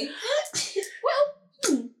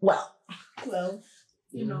Well.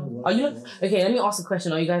 you know. Are you okay? Let me ask a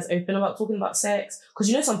question. Are you guys open about talking about sex? Because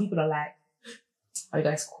you know some people are like, are you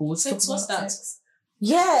guys cool? Sex, what's that? Sex?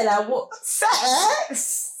 Yeah, like what?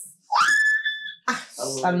 Sex?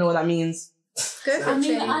 I don't know what that means. Go for I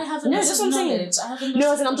mean, it. I haven't. No, that's what I'm saying.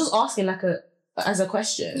 No, I'm just asking. asking like as a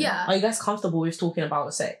question. Yeah. Are you guys comfortable with talking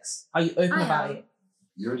about sex? Are you open about it?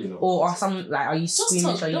 You already know. Or are some like are you Just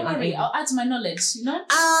squeamish? talk. Are you Don't worry. unable? I'll add to my knowledge. You know.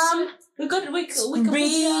 We could. Before you go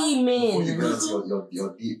Screaming. into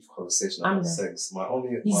your deep conversation about sex, my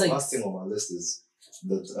last thing on my list is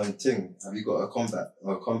the thing. Have you got a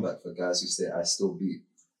comeback for guys who say I still beat?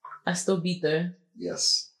 I still beat though.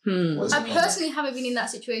 Yes. I personally haven't been in that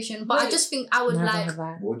situation, but I just think I would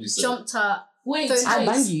What would you say? jump to. Wait, I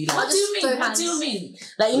bang you. Like, what do you mean? throw What hands. do you mean?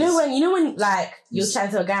 like you know when like you're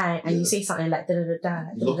chatting to a guy and you say something like da da da da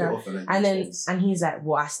You look it da, off and then he's like,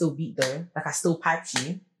 well, I still beat though. Like I still piped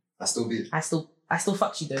you. I still beat. I still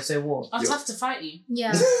fucked you though. So what? I'd have to fight you.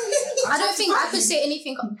 Yeah. I don't think I could say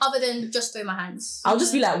anything other than just throw my hands. I'll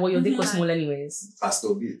just be like, well, your dick was small anyways. I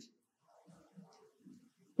still beat.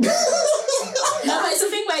 No, but it's a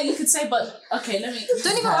thing where you could say, but okay, let me.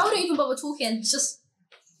 I wouldn't even bother talking. It's just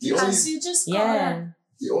The only, You just Yeah.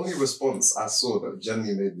 the only response I saw that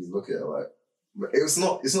genuinely made me look at it like, it's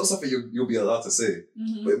not something you'll be allowed to say,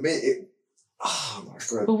 but it made it. Oh my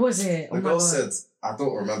god! What was it? The girl said, "I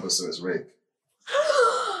don't remember, so it's rape."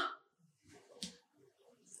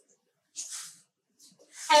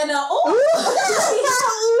 And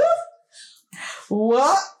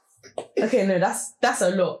What? Okay, no, that's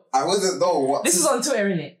a lot. I wasn't know what. This is on Twitter,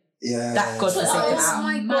 innit? Yeah. That got the second oh out.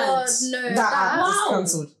 my Mad. god, no. That is Wow.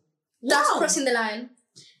 cancelled. That's crossing the line.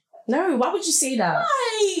 No, why would you say that?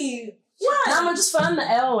 Why? Nah, man, just firm the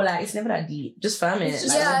L. Like it's never that deep. Just firm it. It's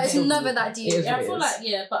just- Like, Yeah, it's it'll never be- that deep. it is Yeah, what I it feel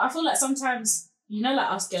is. like but I feel like sometimes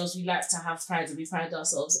like us girls, we like to have pride and we pride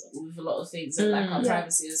ourselves with a lot of things and like our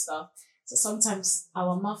privacy and stuff. So sometimes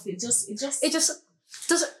our mouth it just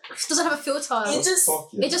doesn't have a filter. It just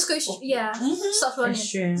It just goes stuff running.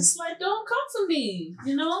 It's true. It's like don't come for me,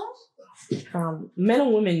 you know. Men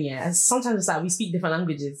and women, yeah. And sometimes it's like we speak different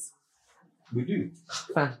languages. We do.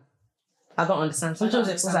 Fam, I don't understand. Sometimes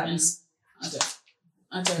it feels like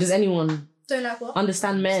I don't. does anyone Don't like what?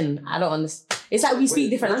 understand men? I don't understand. It's like we speak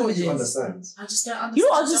different What don't you languages. understand? I just don't understand. You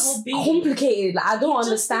are the just whole being. complicated. Like I don't Just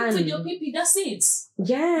understand. think with your pee, that's it.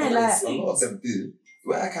 Yeah, like A lot of them do.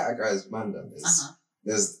 Where I categorize mandem is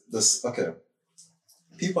there's this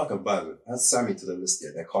people I can vibe with. Add Sammy to the list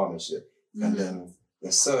here, they're calm and shit. And then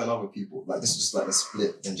there's certain other people, like this is just like a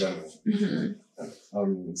split in general.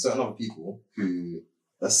 And certain other people who,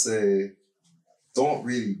 let's say, don't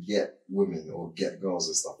really get women or get girls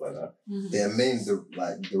and stuff like that. Their main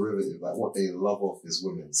derivative, like what they love off is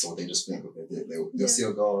women. So they just think of it. They'll see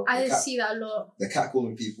a girl. I see that a lot. They're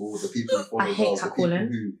catcalling people, the people who follow I hate girls, the people catcalling.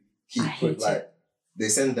 who I hate it. they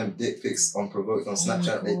send them dick pics unprovoked on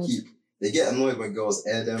Snapchat. God. They get annoyed when girls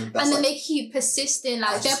air them. That's And then they keep persisting,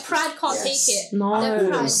 like their pride can't take it. no. Their call them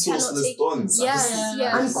pride cannot sourceless take it. dons. Yes,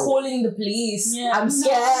 Yeah. I'm yes. calling the police. Yeah, I'm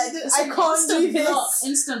scared. It's I an can't do instant this. block,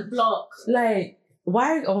 instant block. Like,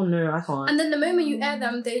 why? Oh no, I can't. And then the moment you air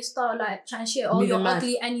them, they start like trying shit. Oh, Moving you're mad.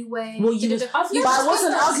 ugly anyway. Well, you was, You're but I just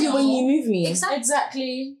wasn't like ugly that. when you moved me.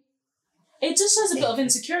 Exactly. It just shows a bit of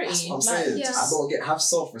insecurity. That's what I'm Like, saying. yeah. I don't have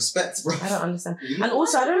self-respect, bro. I don't understand. And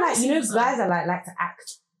also, I don't like, you know, guys that like to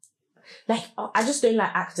act. Like, I just don't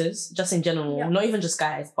like actors, just in general. Yeah. Not even just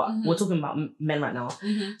guys, but we're talking about men right now.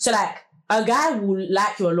 Mhm. So, like, a guy will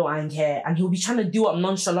like you a lot and care, and he'll be trying to do up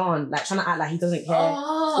nonchalant, like trying to act like he doesn't care.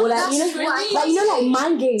 Oh, Or like, that's you know, what like, you know, like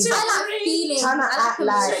mind games. I like feeling. Trying to I act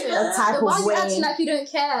like emotion. a type Then why of are you acting way. like you don't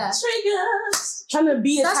care? triggers. Trying to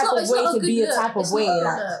be a That's type not, of it's way not a to good be a look. type of It's way. not a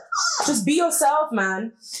Like, good look. just be yourself,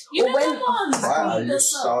 man. You Or know when- them ones. Why are you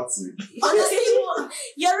Yourself. shouting? Honestly,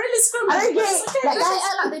 you're really screaming. I don't get It's it. okay. Like, Don't guys, they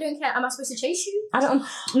act like they don't care? Am I supposed to chase you? I don't.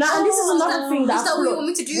 Nah, and this is another thing that Is that I what you feel want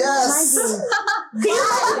me to do? Yes.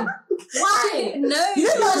 Why? Why? No. You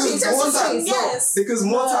know that shit Because one time, Yes. because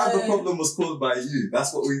more time the problem was caused by you.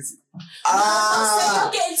 That's what we. Say Ah.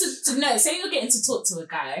 you're getting say you're getting to talk to a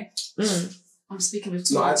guy. I'm speaking with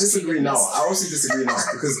two. No, I disagree now. I also disagree now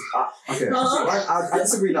because I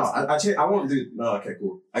disagree now. I won't do. No, okay,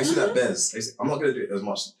 cool. I used to do that Bez. I'm not gonna do it as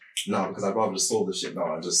much now because I'd rather just solve the shit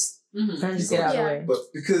now and just Trying to get out of the way. But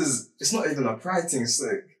because it's not even a pride thing, it's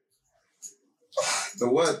like the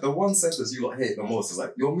one sentence you lot hate the most is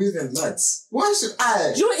like, you're moving mad. Why should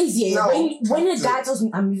I? Do you know what it is, yeah? No. When a guy tells me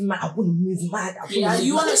I'm moving mad, I want to move mad.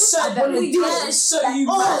 You want to show that that's a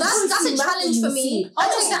challenge for me. I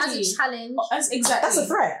take that as a challenge. That's a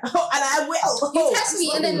threat. And I will. You test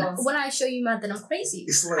me, and then when I show you mad, then I'm crazy.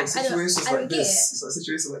 It's like situations like this. It's like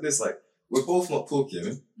situations like this. Like, we're both not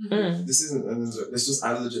talking. This isn't. It's just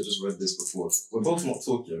I legit just read this before. We're both not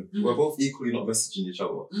talking. We're both equally not messaging each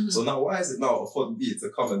other. So now, why is it now upon me to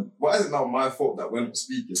come and? Why is it now my fault that we're not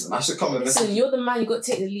speaking and I should come and message? Listen, you're the man. You got to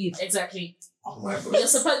take the lead. Exactly. Oh my god.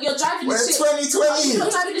 You're driving the shit. 2020. You're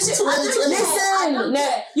driving the shit. 2020. Listen,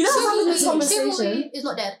 you know having this conversation. Chivalry is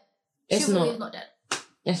not dead. Chivalry is not dead.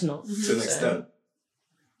 It's not. To an extent.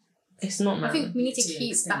 It's not, man. I think we need to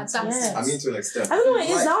keep that. Yes. I mean, to an extent. I don't know what it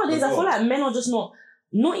is nowadays. I feel like men are just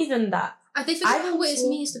not even that. They forget what it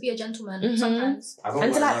means to be a gentleman sometimes. I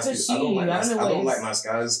don't like nice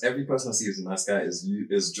guys. Every person I see who's a nice guy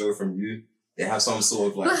is Joe from You. They have some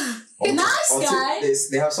sort of like nice guy.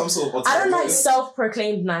 They have some sort of. I don't like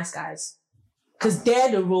self-proclaimed nice guys. Because they're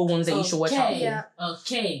the real ones that you should watch out for. Yeah.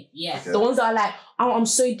 Okay. The ones that are like, oh, I'm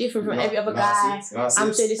so different from every other guy. I'm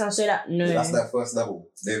so this, I'm so that. No. That's their first level.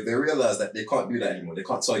 They realize that they can't do that anymore. They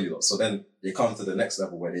can't tell you that. So then they come to the next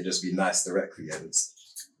level where they just be nice directly and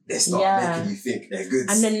they start making you think they're good.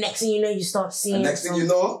 And then next thing you know, you start seeing. And next thing you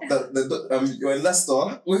know, you're in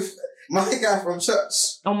Leicester with my guy from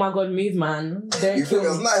church. Oh my God, move, man. You think it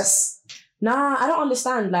was nice? Nah, I don't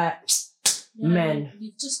understand. Like, men.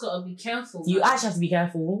 You just gotta be careful. You actually have to be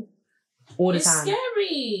careful all the time. It's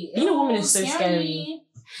scary. Being a woman is so scary.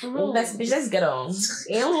 Let's get on.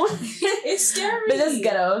 It's scary. But let's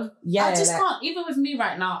get on. Yeah. I just can't. Even with me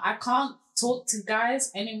right now, I can't talk to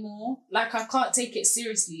guys anymore. Like, I can't take it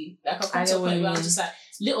seriously. Like, I can't talk where I'm just like,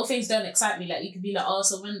 little things don't excite me. Like, you could be like, oh,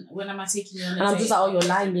 so when am I taking you on a date? And I'm just like, oh, you're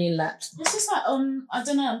lying, being like. It's just like, I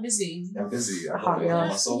don't know, I'm busy. I'm busy. I gotta get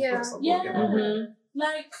myself first.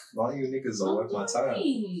 Like, why you niggas are worth my time?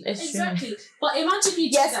 It's exactly. True. But imagine you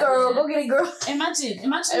do yes, that, girl, go get it, girl. Imagine you do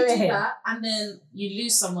that and then you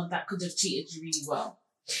lose someone that could have treated you really well.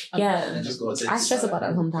 Yeah, I stress about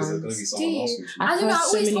that sometimes. Do you? I don't know. I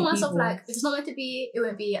always tell myself like, if it's not meant to be, it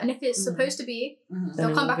won't be, and if it's supposed to be,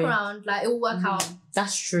 they'll come back around. Like, it will work out.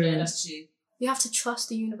 That's true. Yeah, that's true. You have to trust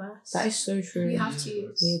the universe. That is so true. You have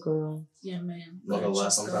to. Yeah, girl. Yeah, man. Not gonna lie,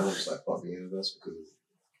 sometimes I'm just like, fuck the universe because.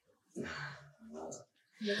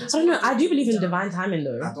 I don't know. I do believe in divine timing,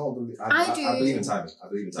 though. I don't believe. I do. I believe in timing.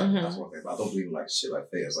 That's one thing. But I don't believe in like shit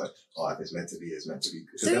like fate. It's like, oh, if it's meant to be, it's meant to be.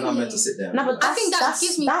 Because then I'm meant to sit there. No, but I think that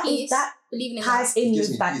gives me peace. That believing in ties in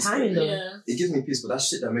with that timing, though. Yeah. It gives me peace, but that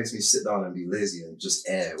shit that makes me sit down and be lazy and just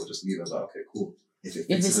air or just leave it like, okay, cool. If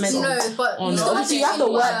it's meant to. No, but obviously you have to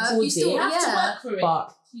work towards it. You have to work for it.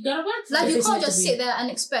 But you gotta work for like, it. you can't just sit there and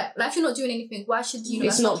expect. Like, if you're not doing anything, why should you?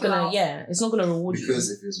 It's not gonna. Yeah, it's not gonna reward you. Because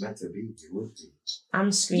if it's meant to be, it would be.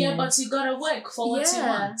 I'm screaming. Yeah, but you gotta work for what you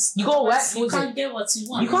want. You gotta work. You can't get what you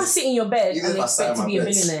want. You can't sit in your bed and expect to be a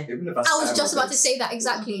millionaire. I was just about to say that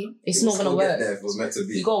exactly. It's not gonna work. If it was meant to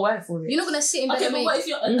be. You gotta work for it. You're not gonna sit in bed and but make what if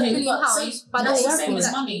you're house? But that's the same as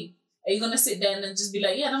money. Are you gonna sit there and then just be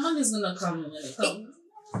like, yeah, the money's gonna come when it comes?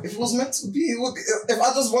 If it was meant to be, if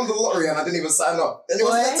I just won the lottery and I didn't even sign up, then it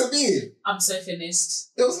was meant to be. I'm so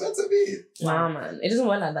finished. It was meant to be. Wow, man. It doesn't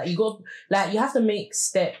work like that. You you have to make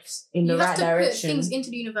steps in the right direction. You have to put things into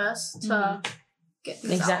the universe to get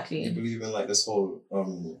things out. You believe in like this whole, I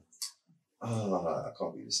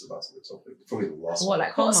can't believe this is about to the topic. Probably the last one.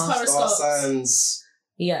 Like star signs.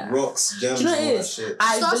 Yeah. Rocks, gems, do you know all what it that is? shit.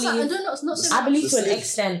 I believe to an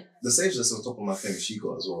extent. The sage that's on top of my thing, she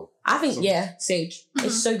got as well. I think, sage.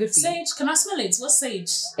 It's so good for you. Sage, can I smell it? What's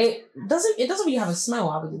sage? It doesn't really have a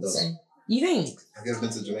smell, I would say. You think? Have you ever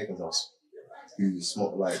been to Jamaican's house? You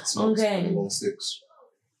smoke long sticks.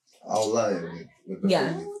 I'll lie with the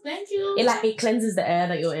food. Thank you. It cleanses the air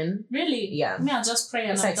that you're in. Really? Yeah. Me, I just pray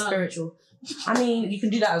and it's I'm like done. Spiritual. I mean, you can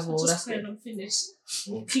do that as well. Just pray and I'm finished.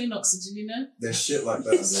 Clean oxygen, you know? There's shit like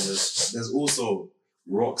that. And then there's also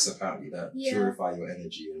rocks apparently that purify your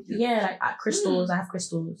energy. And like crystals. I have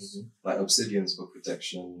crystals. Mm-hmm. Like obsidians for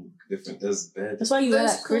protection. There's bed. That's why you wear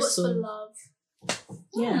like crystal. For love.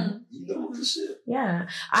 Yeah. You know the shit. Yeah.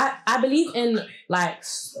 I believe in like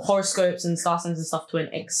horoscopes and star signs and stuff to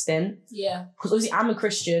an extent. Yeah. Because obviously I'm a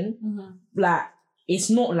Christian. Mm-hmm. Like, it's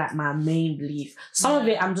not like my main belief. Some of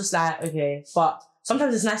it I'm just like, okay, but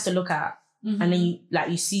sometimes it's nice to look at and then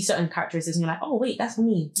you see certain characteristics and you're like, oh wait, that's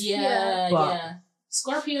me. Yeah.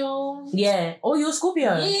 Scorpio. Yeah. Oh, you're a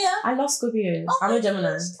Scorpio. Yeah. I love Scorpios. I'm a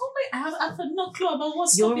Gemini. Oh my, I've no clue about what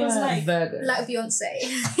You're Scorpio's a like. Virgo. Like Beyonce.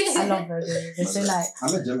 I love Virgos. They're so like.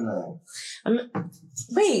 I'm a Gemini.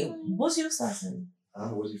 Wait, what's your star sign?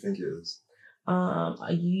 What do you think it is?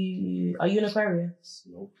 Are you an Aquarius?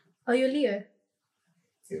 Nope. Are you a Leo?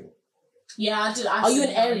 Yeah, I did. Are you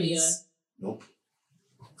an Aries? Nope.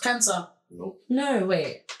 Cancer. Nope. No,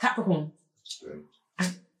 wait. Capricorn.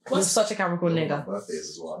 You're such a Capricorn nigga. My birthday is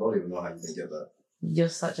as well. I don't even know how you can get that. You're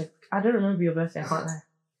such a. I don't remember your birthday. I can't lie.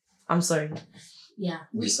 I'm sorry. Yeah.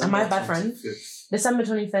 Am I a bad friend? December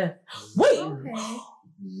 25th. Wait. Okay.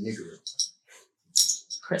 Nigga.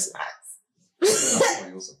 Christmas. That's why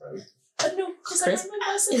you're surprised. No, because I remember I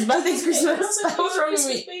said His birthday's Christmas. What's wrong with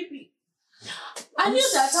me? Baby. I knew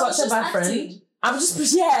that. I was Such a bad acting. friend. I'm just I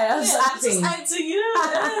was acting. Just acting, you know.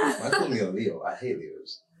 I call me a Leo. I hate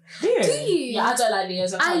Leos. Do you? Yeah, I don't like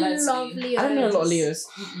Leos. I love Leos. I don't know a lot of Leos.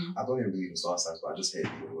 I don't even believe in star signs, but I just hate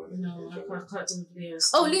Leo women. No, I can't do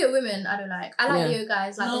Leos. Oh, Leo women, I don't like. I like Yeah. Leo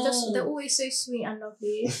guys. Like they're always so sweet and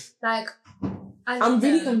lovely. Like I'm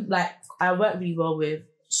really I work really well with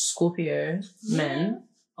Scorpio men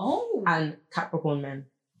and Capricorn men.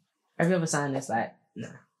 Every other sign is like, nah.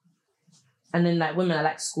 And then like women, I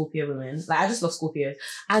like Scorpio women. Like I just love Scorpios.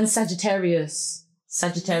 And Sagittarius.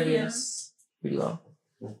 Really well.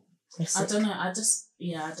 I don't know. I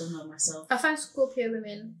don't know myself. I find Scorpio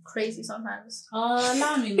women crazy sometimes.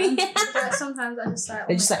 Allow me, man. Like sometimes I just like,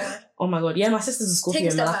 They're just like, oh my god. Yeah, my sister's a Scorpio,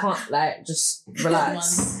 Take a man. I step can't like just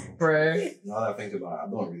relax, bro. Now that I think about it, I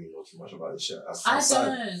don't really know too much about this shit. I Outside,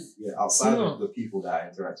 don't. yeah, outside of the people that I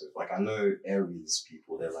interact with, like I know Aries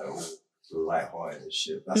people, they're like all light-hearted and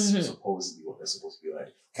shit. That's supposedly what they're supposed to be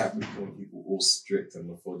like. Capricorn people, all strict and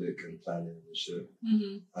methodic and planning and shit.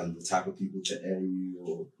 And the type of people to air you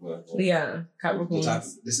or whatever. Yeah, Capricorn.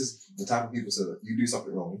 This is the type of people so that you do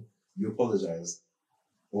something wrong, you apologize.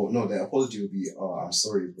 Or no, their apology will be, oh, I'm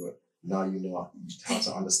sorry, but now you know how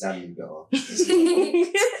to understand me better.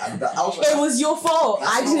 It was your fault.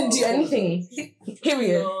 I didn't do anything.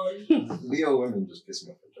 Period. Leo women just piss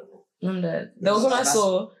me off in general. I'm dead. There was one I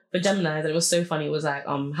saw for Gemini that it was so funny. It was like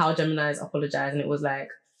how Geminis apologize, and it was like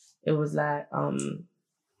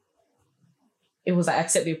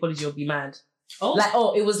accept the apology or be mad. Oh, like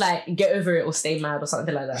it was like get over it or stay mad or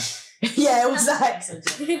something like that. Yeah, it was like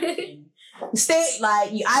stay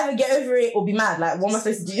like you either get over it or be mad. Like what am I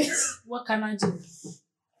supposed to do? What can I do?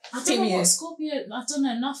 I don't know what Scorpio. I don't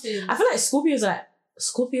know nothing. I feel like Scorpios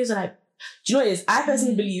are like. Do you know what it is? I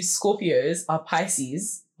personally believe Scorpios are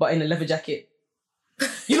Pisces, but in a leather jacket.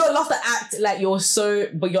 You don't love to act like you're so,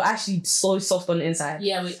 but you're actually so soft on the inside.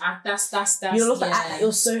 Yeah, that's. You don't love to act like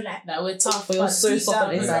you're so like we're tough, but you're so soft on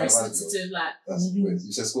the inside. Very sensitive, like. Wait,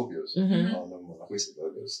 you said Scorpios. Oh no, I wasted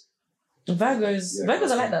Virgos.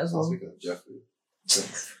 Virgos are like that as well. I was thinking of Jeffrey.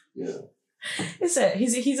 Yeah.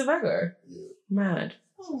 He's a Virgo. Yeah. Mad.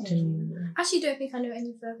 Oh. I actually don't think I know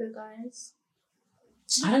any Virgo guys.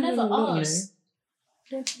 I never asked.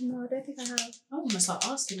 I don't think I have. I want to start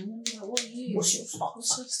asking. I'm gonna be like, what are you? What's your star?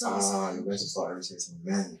 You're going to start irritating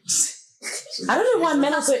men. I don't know why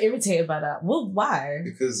men are so irritated by that. Well, why?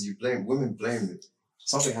 Because women blame it.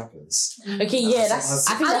 Something happens. Okay, yeah,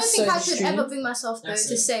 I don't think I should ever bring myself though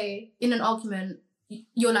to say in an argument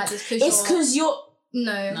you're like this because it's because you're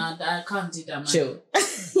no. Nah, I can't do that, man. Chill.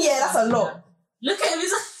 Yeah, that's a lot. Look at him.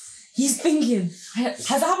 He's thinking. Has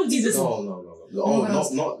it happened to you this? No. Oh,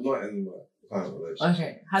 not in the kind of relationship.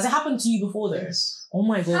 Okay. Has it happened to you before though? Yes. Oh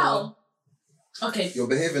my god. How? Okay. You're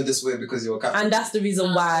behaving this way because you're a captain. And that's the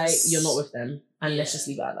reason why you're not with them. And let's just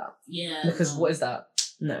leave it at that. Yeah. Because what is that?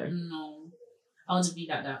 No. I want to be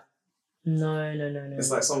like that. No.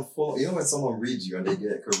 It's like you know when someone reads you and they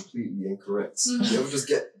get it completely incorrect. You ever just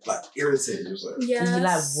get like irritated? You're like, yes. You're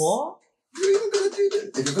like, what? You're even gonna do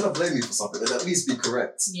this? If you're gonna blame me for something, then at least be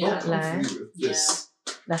correct. Yeah. Don't come through with this.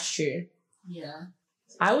 That's true. Yeah.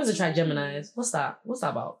 I always attract Geminis. What's that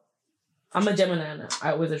about? I'm a Gemini and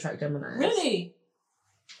I always attract Geminis. Really?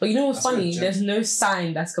 But you know what's funny? There's no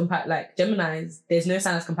sign that's compatible. Like Geminis, there's no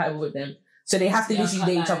sign that's compatible with them. So they have to literally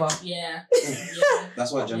date each other. Yeah.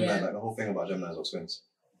 That's why Gemini, like the whole thing about Geminis are twins.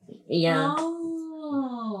 Yeah.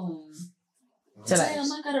 Oh. So like,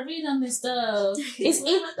 damn, I gotta read on this stuff. That's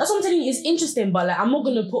what I'm telling you. It's interesting, but like I'm not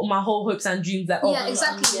gonna put my whole hopes and dreams like, oh, yeah,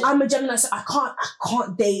 exactly. I'm a Gemini, so I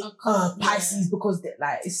can't date Pisces because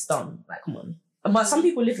like it's dumb. Like, come on. But some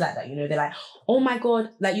people live like that, you know. They're like, oh my god,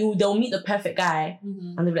 like they'll meet the perfect guy,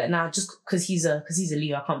 and they'll be like, nah, just because he's a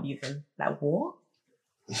Leo, I can't be with him. Like what?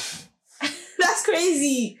 That's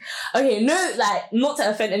crazy. Okay, no, like, not to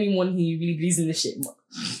offend anyone who really believes in this shit.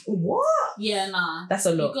 What? Yeah, nah. That's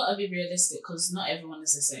a lot. You gotta be realistic because not everyone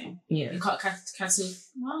is the same. Yeah. You can't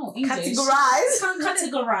categorize. Categorize. Can't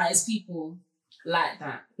categorize people like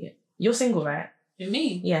that. Yeah. You're single, right? For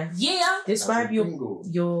me? Yeah. Yeah. Describe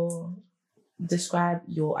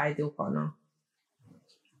your ideal partner.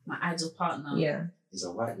 My ideal partner. Yeah. He's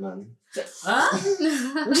a white man. Huh?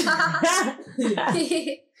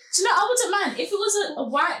 Do you know, I wouldn't mind if it was a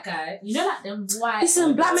white guy. You know, like them white.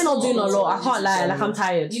 Listen, black men are doing a lot. I can't lie. Like, I'm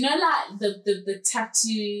tired. You know, like the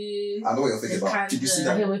tattoo. I know what you're thinking about. Did you see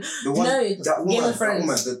that? The one, No, that Game of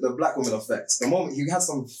woman, Thrones. the black woman effect. The moment he had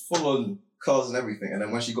some full on curls and everything, and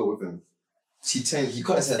then when she got with him, he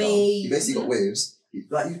cut his head down. He basically got waves.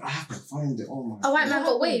 I have to find it. Oh my. A white man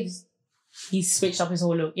got waves. He switched up his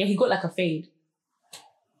whole look. Yeah, he got like a fade.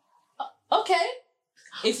 Okay.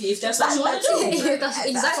 If that's what you want to do. That's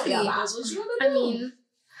exactly. That's what you want to do. I mean,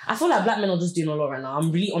 I feel like black men are just doing a lot right now.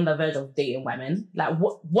 I'm really on the verge of dating white men. Like,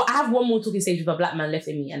 what? I have one more talking stage with a black man left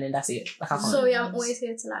in me, and then that's it. Like, I can't. sorry, I'm always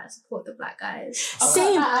here to like support the black guys.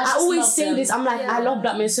 Same. I always say this. I'm like, I love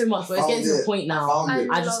black men so much, but it's getting to the point now.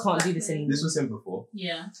 I just can't do this anymore. This was him before.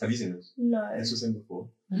 Yeah. Have you seen this? No. This was him before.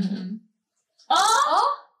 Mm-hmm.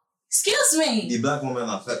 Oh! Excuse me. The black woman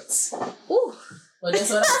effect. Ooh. Well,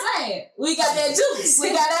 that's what I'm saying. We got that juice. We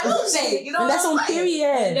got that milkshake. You know and that's on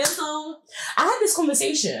period. That's on. I had this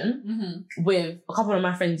conversation with a couple of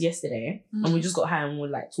my friends yesterday, and we just got high and we were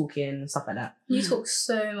like talking and stuff like that. You talk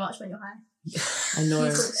so much when you're high. I know.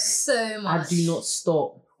 You talk so much. I do not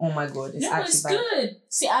stop. Oh my god, it's actually it's bad. good.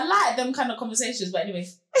 See, I like them kind of conversations, but anyway,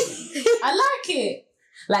 I like it.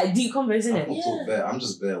 Like deep conversation, isn't it? I'm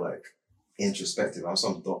just bare like introspective. I'm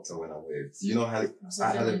some doctor when I waved. You know how I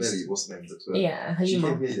had a belly. What's the name of the Yeah, she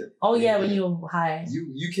Halima. came here. Oh yeah, when you were high.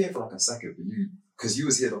 You came for like a second, but because you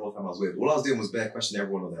was here the whole time I was waving. All I was doing was bare questioning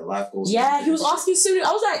everyone on their life goals. Yeah, he was asking Sue.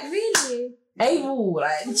 I was like, Really? Able,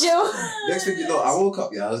 like, Jill. Next thing you know, I woke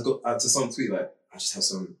up. Yeah, I was got to some tweet like I just had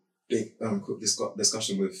some big quick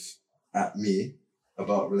discussion with me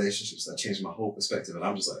about relationships that changed my whole perspective, and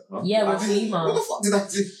I'm just like, huh? Yeah, with Halima. What the fuck did I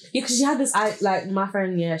do? Yeah, because she had this, my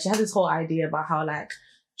friend, she had this whole idea about how, like,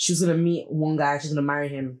 she was going to meet one guy, she's going to marry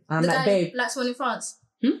him. And I'm the like, guy, babe. Black Swan in France?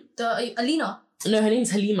 The Alina? No, her name's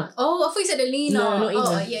Halima. Oh, I thought you said Alina. No, not even.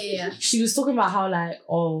 Oh, yeah. She was talking about how, like,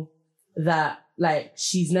 that, like,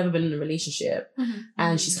 she's never been in a relationship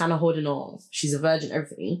and she's kind of holding off. She's a virgin,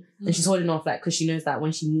 everything. And she's holding off, like, because she knows that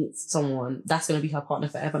when she meets someone, that's going to be her partner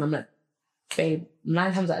forever. And I'm like, babe,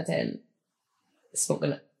 9 times out of 10, it's not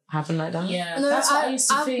gonna happen like that. Yeah, no, that's what I used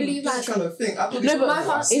to think. Believe I'm trying to think. No,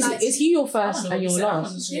 but is he your first and your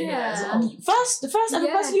last? Yeah. The first and the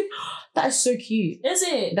person you. That is so cute. Is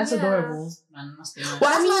it? That's adorable. Man, must be nice.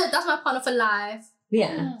 Well, that's my partner for life.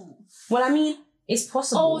 Yeah. Well, I mean, it's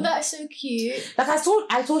possible. Oh, that's so cute. Like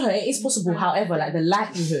I told her it is possible. However, like the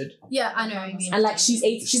likelihood. Yeah, I know what you mean. And like she's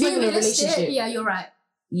 8. She's not in a relationship. Yeah, you're right.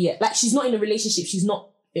 Yeah, like she's not in a relationship. She's not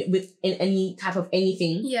in any type of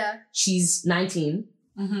anything. Yeah. She's 19.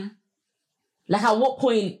 Like, at what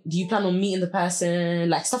point do you plan on meeting the person?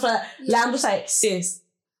 Like, stuff like that. Yeah. Like, I'm just like, sis.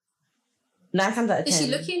 9 times out of 10. Is she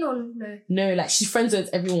looking or no? No, like, she's friends with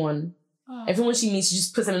everyone. Oh. Everyone she meets, she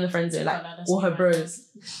just puts them in the friend zone. Like, all her bros.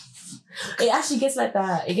 It actually gets like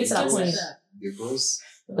that. It gets to that point. The bros?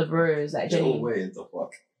 The bros, like, Jenny. Way into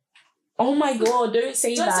fuck. Oh my god, don't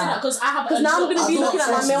say that. Because now I'm going to be looking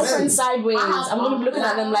at my male friends sideways. I'm going to be looking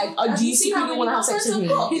at them like, do you secretly want to have sex with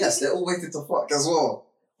me? Yes, they're all waiting to fuck as well.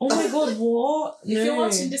 Oh my god, what? If you're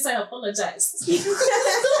watching this, I apologize.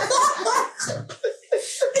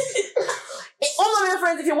 All my male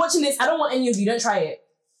friends, if you're watching this, I don't want any of you. Don't try it.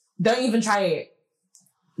 Don't even try it.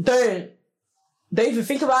 Don't even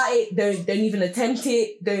think about it. Don't even attempt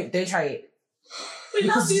it. Don't try it. We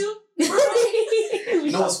love you.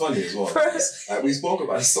 You know what's funny as well? Like, we spoke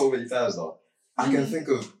about it so many times now. I can think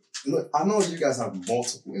of, look, I know you guys have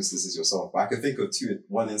multiple instances yourself, but I can think of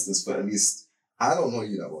one instance for at least, I don't know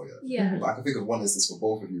you that well yet. Yeah. But I can think of one instance for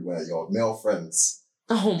both of you where your male friends.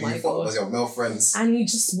 Oh my god. Was your male friends. And you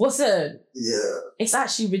just wasn't. Yeah. It's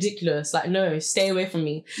actually ridiculous. Like, no, stay away from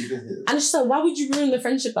me. Even here. And it's like, why would you ruin the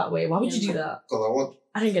friendship that way? Why would you do that? Because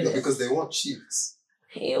I don't get it. Because they want cheeks.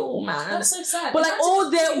 Ew, man. That's so sad. But like,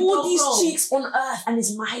 they're all these cheeks on earth, and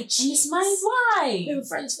it's my cheeks. It's my why. They're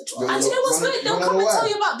friends for 12. And you know what's good? They'll come and tell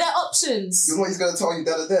you about their options. You know what he's going to tell you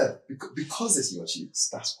there? Because it's your cheeks.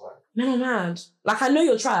 That's why. No, mad. Like, I know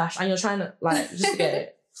you're trash, and you're trying to, like, just get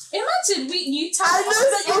it. Imagine you tell us. I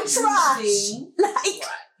know that you're trash. Like,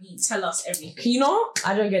 you tell us everything. Can you not?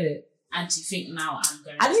 I don't get it. And to think now I'm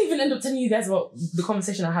going. I didn't even end up telling you guys about the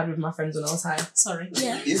conversation I had with my friends when I was high. Sorry.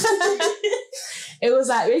 Yeah. It was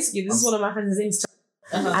like, basically, this is one of my friends' name's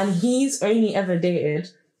and he's only ever dated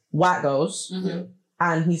white girls,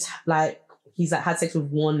 and he's had sex with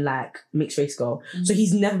one like mixed race girl. So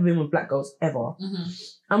he's never been with black girls ever.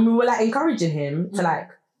 And we were like encouraging him to like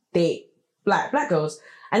date black girls.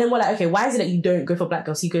 And then we're like, okay, why is it that you don't go for black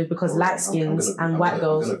girls? He goes, because light skins and white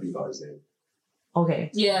girls. I'm gonna beat out his name. Okay.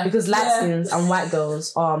 Yeah. Because light skins and white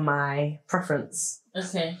girls are my preference.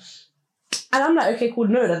 Okay. And I'm like, okay, cool.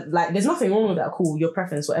 No, like, there's nothing wrong with that. Cool, your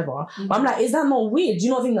preference, whatever. But I'm like, is that not weird? Do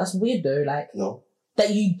you not think that's weird though? Like, no.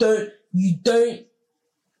 That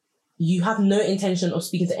you have no intention of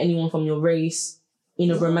speaking to anyone from your race in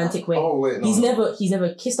a romantic way. Oh wait, no. He's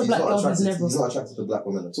never kissed a black girl. He's not attracted to black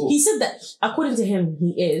women at all. He said that according to him,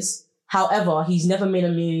 he is. However, he's never made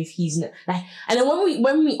a move. Like, and then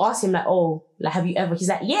when we ask him like, oh, like, have you ever? He's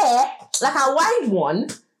like, yeah, like I whined one.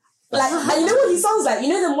 Like, and you know what he sounds like? You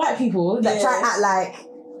know them white people that try to act like,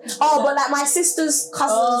 oh, but like my sister's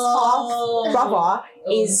cousin's half brother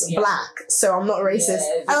is black, so I'm not racist.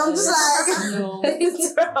 And I'm just like, no.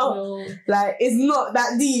 Like, it's not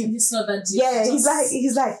that deep. It's not that deep. Yeah,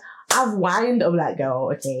 he's like, I've whined a black girl,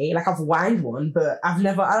 okay? Like, I've whined one, but I've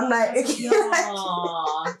never, I'm like, okay.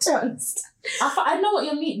 I don't understand. I know what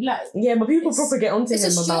you mean. Like, yeah, but people proper get onto him about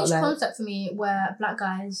It's a strange like, concept for me where black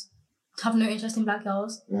guys have no interest in black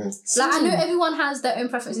girls. Like, I know everyone has their own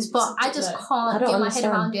preferences, but I just can't get my head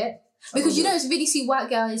around it. Because you don't really see white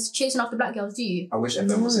guys chasing after black girls, do you? I wish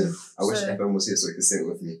FM was here. I wish FM was here so he could say it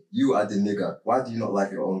with me. You are the nigger. Why do you not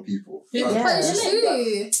like your own people? But it's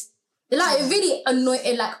true. Like, it really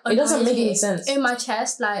it doesn't make any sense. In my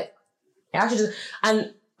chest, like... It actually does.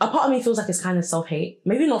 And a part of me feels like it's kind of self-hate.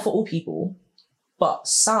 Maybe not for all people, but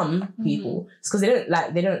some people. It's because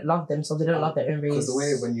they don't love themselves. They don't love their own race. Because the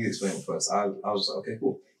way when you explained it first, I was like, okay,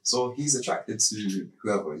 cool. So he's attracted to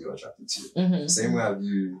whoever you're attracted to. Same way I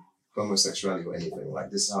view homosexuality or anything.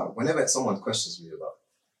 Like, this is how, whenever someone questions me about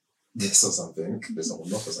this or something, there's someone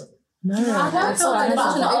not for something. No,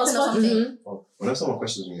 whenever someone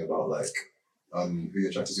questions me about like who you're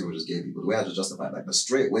attracted to or just gay people, the way I just justify it, like the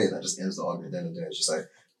straight way that just ends the argument then and there, it's just like,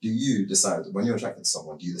 do you decide when you're attracted to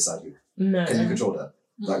someone, do you decide who? No. Can you control that?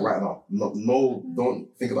 Like right now. No,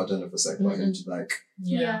 don't think about gender for a second. Like, just like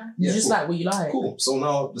you just like what you like. Cool. So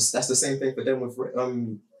now that's the same thing for them with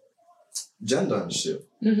gender and shit.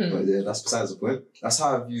 But yeah, that's besides the point. That's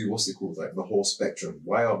how I view what's it called, like the whole spectrum.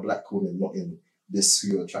 Why are black women not in this who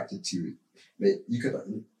you're attracted to? You could,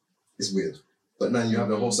 it's weird. But then you have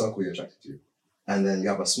the whole circle you're attracted to. And then you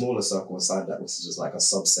have a smaller circle inside that, which is just like a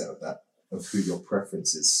subset of that, of who your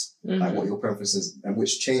preference is. Like what your preference is, and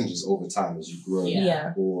which changes over time as you grow.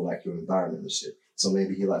 Or like your environment and shit. So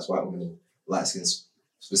maybe he likes white women and light skins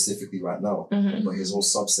specifically right now. But his whole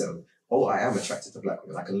subset of, oh, I am attracted to black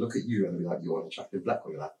women. I can look at you and be like, you're an attractive black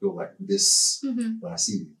woman. I feel like this when I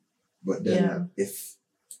see you. But then if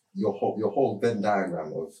your whole Venn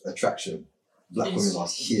diagram of attraction, black women are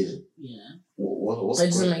here. What's it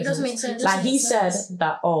doesn't make sense. Like he said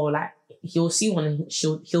that, oh, like he'll see one and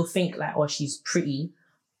he'll think like, oh, she's pretty,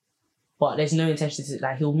 but there's no intention to,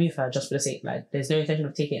 like, he'll move her just for the sake, like, there's no intention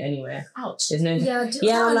of taking it anywhere. Ouch. There's no,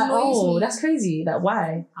 I'm like, oh, that's crazy. Like,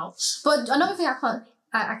 why? Ouch. But another thing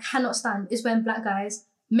I cannot stand is when black guys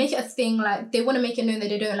make it a thing, like they want to make it known that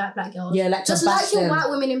they don't like black girls. Yeah, like just like your white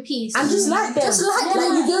women in peace. And just like them. Just like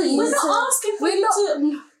them. You don't. We're not asking for you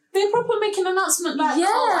to. They proper make an announcement like,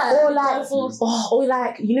 or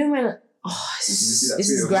like, you know when. Oh, this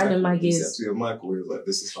is grinding my gears. You see that to Michael, where he was like,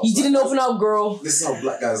 this is how you didn't open up, girl. This is how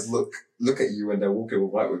black guys look at you when they're walking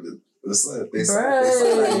with white women. They side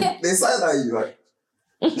eye you like.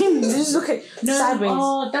 Just look at sideways.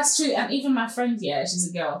 Oh, that's true. And even my friend, she's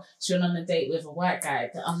a girl. She went on a date with a white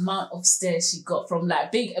guy. The amount of stares she got from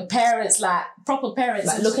like big parents, like proper parents,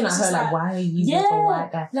 like looking at her like, why are you with a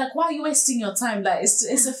white guy? Like, why are you wasting your time? Like,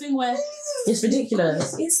 it's a thing where it's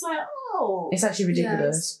ridiculous. It's like, it's actually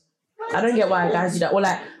ridiculous. I don't get why guys do that. Or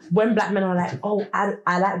like when black men are like, oh,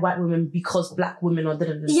 I like white women because black women are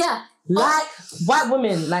da-da-da. Yeah. Like white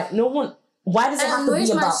women, like no one. Why does it have to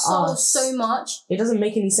be about us? So much. It doesn't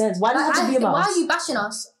make any sense. Why does it have to be about us? Why are you bashing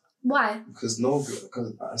us? Why? Because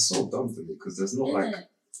it's so dumb to me. Because there's not like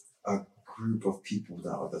a group of people that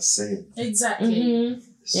are the same. Exactly.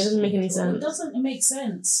 It doesn't make any sense. It doesn't make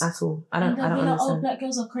sense at all. I don't understand. Like, oh, black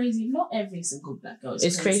girls are crazy. Not every single black girl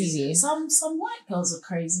is crazy. Some white girls are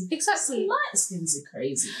crazy. Exactly. Some light skins are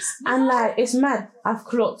crazy. And like, it's mad. I've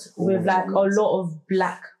clocked with like a lot of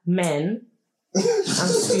black men. I'm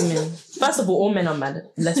screaming. First of all men are mad.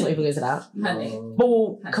 Let's not even go to that. But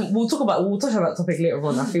we'll touch on that topic later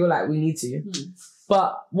on. I feel like we need to.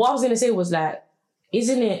 But what I was gonna say was like,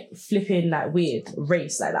 isn't it flipping like weird?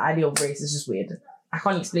 Race, like the idea of race is just weird. I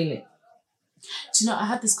can't explain it. Do you know, I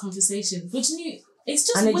had this conversation, which it's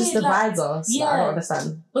just and it weird, just divides us. Yeah. Like, I don't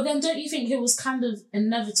understand. But then don't you think it was kind of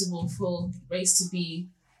inevitable for race to be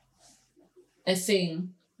a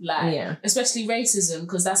thing? Like, especially racism,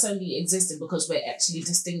 because that's only existed because we're actually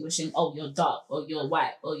distinguishing, oh, you're dark, or you're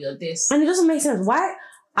white, or you're this. And it doesn't make sense. Why?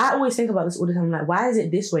 I always think about this all the time. Like, why is it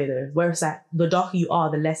this way though? Where it's like, the darker you are,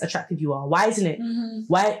 the less attractive you are. Why isn't it?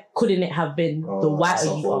 Why couldn't it have been the whiter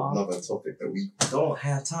you are? Another topic that we don't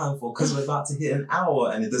have time for because we're about to hit an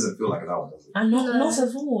hour and it doesn't feel like an hour, does it? And not at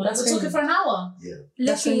all. We're talking for an hour. Yeah.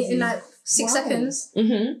 Literally in like 6 seconds.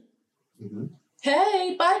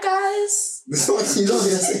 Hey, bye guys. You don't need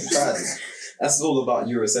to say guys. That's all about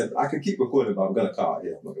Eurocentric. I could keep recording, but I'm gonna cut out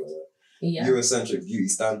here. I'm not gonna lie. Yeah. Eurocentric beauty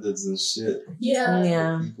standards and shit.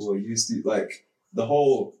 Yeah. People are used to like the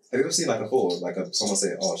whole. Have you ever seen like a photo like someone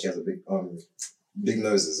saying, "Oh, she has a big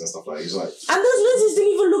noses and stuff like that." He's like, and those noses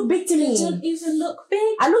didn't even look big to me. They don't even look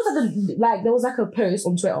big. I looked at there was like a post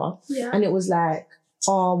on Twitter, and it was like,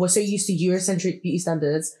 "Oh, we're so used to Eurocentric beauty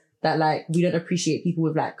standards that like we don't appreciate people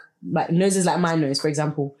with like noses like my nose, for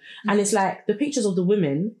example." And it's like the pictures of the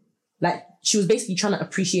women, like she was basically trying to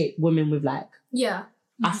appreciate women with like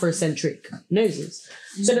Afrocentric noses.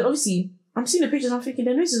 So then obviously I'm seeing the pictures, I'm thinking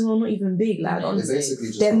their noses are not even big. Like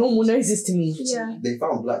they're normal noses to me. Yeah. They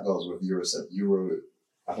found black girls with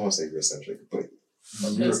I don't want to say Eurocentric, but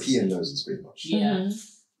European noses pretty much. Yeah.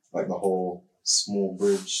 Like the whole small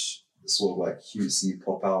bridge, sort of like cutesy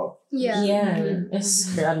pop out. Yeah.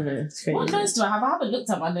 It's I don't know. It's crazy. What nose do I have? I haven't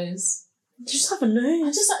looked at my nose. You just have a nose. I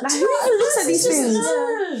just like who even looks at these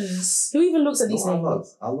things? Who even looks at these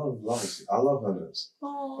things? I love her nose.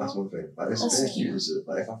 Oh, that's one thing. Like it's very cute.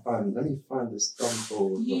 Like let me find this dumb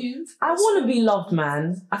photo. I want to be loved,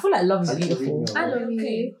 man. I feel like love is beautiful. I love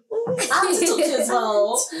you. I have to talk to you as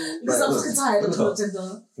well because I'm fucking tired of your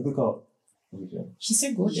gender. Look up. She's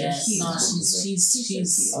so gorgeous. Yes.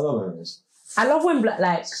 She's I love her nose. I love when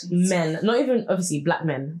men, not even obviously black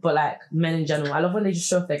men, but like men in general. I love when they just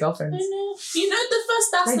show off their girlfriends. I know. You know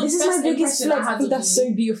that's like, the this best is my biggest flex. I think that's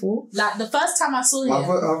so beautiful. Like the first time I saw him, my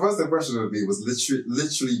first impression of me was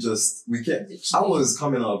literally just I was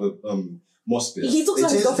coming out of a mosh pit. He talks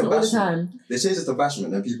about his girlfriend all the time. They changed it to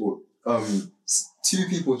bashment and people two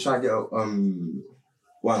people try to get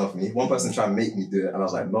one off me. One person tried to make me do it, and I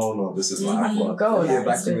was like, no, this is my go. Let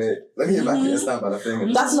me evacuate and stand by the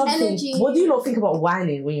thing. That's not thing. What do you not think about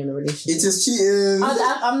whining when you're in a relationship? It is cheating.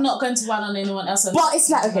 I'm not going to whine on anyone else. But it's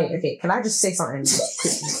like, okay, can I just say something?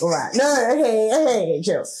 Alright. No, okay,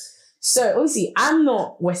 chill. So obviously, I'm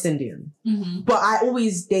not West Indian, but I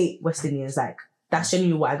always date West Indians. Like that's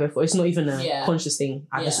genuinely what I go for. It's not even a conscious thing.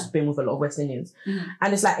 I've just been with a lot of West Indians,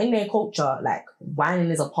 and it's like in their culture, like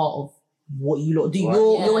whining is a part of what you lot do.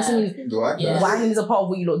 You're West Indian. Whining is a part of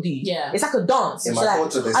what you lot do. Yeah. It's like a dance. In so my like,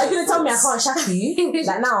 culture, are you gonna tell me I can't shaku you?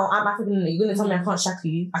 Like now I'm African. You're gonna tell me I can't shaku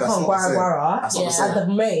you? I can't guara at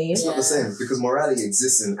the main. It's not the same because morality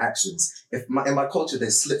exists in actions. In my culture, they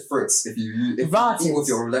slit throats if you eat with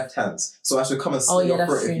your left hand. So I should come and slit your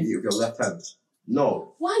throat if you eat with your left hand.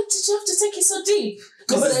 No. Why did you have to take it so deep?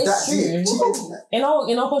 Because it's that deep. In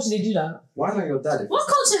our culture, they do that. Why not your dad? What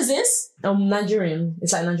culture is this? Nigerian.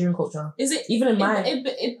 It's like Nigerian culture. Is it? Even in mine.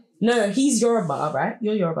 No, he's Yoruba, right?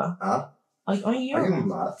 You're Yoruba. Huh? Are you Yoruba? Are you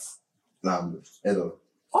mad? Nah, I'm Edo.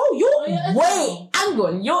 Oh, wait,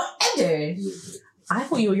 Angon, you're Edo. Yeah. I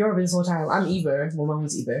thought you were Yoruba this whole time. I'm Igbo. My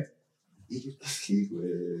mom's Igbo.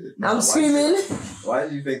 I'm screaming. Why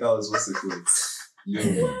do you think I was what's it called?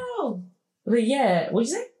 Wow. But yeah, what'd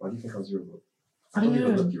you say? Why do you think I was Yoruba? I don't know.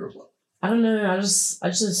 Look Yoruba. I don't know. I just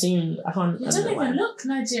assumed. I can't. You don't even look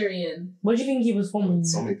Nigerian. Where do you think he was from?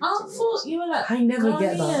 I thought you were like. I never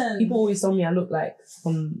get that. People always tell me I look like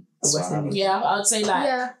from the West Indies. Yeah, I would say like.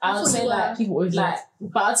 Yeah, I would say like. People always like.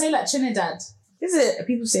 But I'd say like Trinidad. Is it?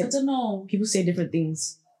 People say. I don't know. People say different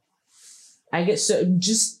things. I get so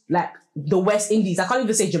just like the West Indies. I can't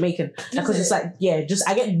even say Jamaican because it's like just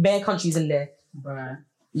I get bare countries in there. Bruh.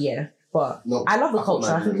 Yeah. But no, I love the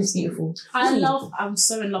culture. I think it's beautiful. I'm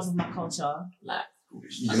so in love with my culture. Like,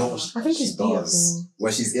 you know what I think it's beautiful.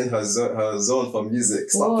 When she's in her zone for music.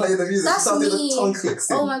 Start playing the music. That's start doing me. the tongue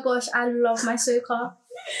clicks. Oh my gosh, I love my soca.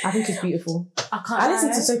 I think it's beautiful. I listen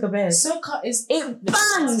to soca bears. Soca is it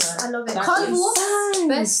bangs. I love it. Carnival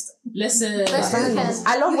best. Listen, best weekend.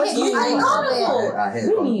 I love West Indies. Carnival. I hate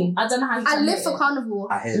Carnival. I don't know how you I live for Carnival.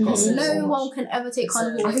 I hate Carnival. No one can ever take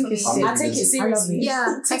Carnival. I think it's I take it seriously.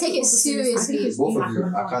 Yeah, I take it seriously. Both of you,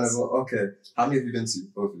 I kind of okay. How many have you been to?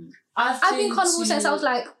 Both of you. I've been Carnival since I was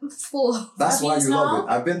like 4. That's why you love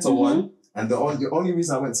it. I've been to one, and the only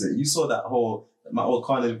reason I went to it, you saw that whole my old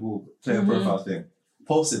Carnival player profile thing.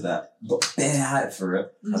 Posted that, got bare hype for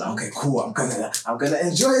it. I was like, okay, cool. I'm gonna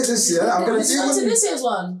enjoy it this year. I'm gonna do it. To this year's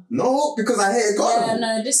one? No, because I hated Carnival. Yeah,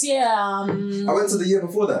 no, this year. I went to the year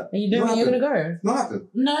before that. Are you doing? You're gonna go? What happened?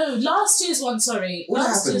 No, last year's one. Sorry, What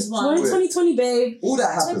last happened? year's one. 2020, babe. All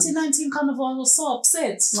that happened. 2019 Carnival. I was so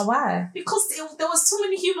upset. Why? Because there was too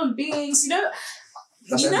many human beings.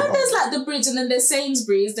 That's There's like the bridge and then there's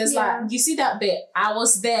Sainsbury's. There's like, you see that bit? I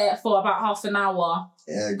was there for about half an hour.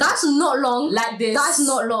 Yeah, that's not long. Like this. That's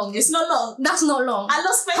not long. It's not long. That's not long. I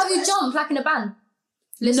lost my... Have you jumped like in a band?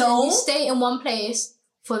 Listen, No. you stay in one place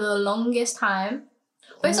for the longest time.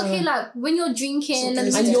 But it's okay, like when you're drinking and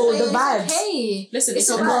you're the vibes. It's okay. Listen, It's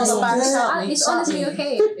if you're part of a band, shout me. It's shout honestly me.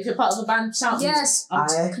 okay. If you're part of a band, shout me. Yes.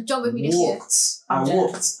 I Jump with me this year. I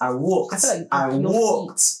walked. I feel like I your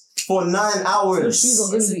walked for 9 Your hours. shoes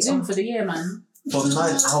are It's gonna a be gym for the year, man. For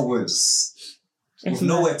 9 hours. With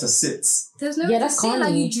nowhere to sit. There's no that's sit, like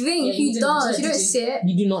carnival. you drink, Yeah, you you dance, you did don't you? sit.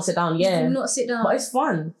 You do not sit down. Yeah. You do not sit down. But it's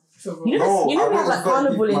fun. For You real. know, we I have went like with 30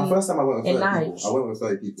 carnival people. in. My first time I went with 30 in people. Nice. I went with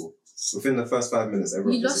 30 people. Within the first 5 minutes,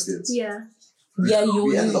 everyone You lost, disappeared. yeah. Yeah, you We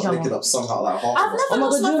will ended each up linking other. up somehow, like half I've of us. never Oh my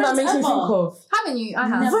lost god, you know my what that makes me friends think ever. of? Haven't you? I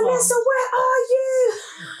have. Never. Vanessa, where are you?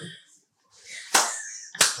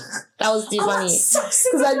 That was too funny.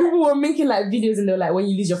 Because like people were making like videos and they were like, when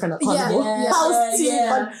you lose your friend at carnival. Yeah. That was too Yeah.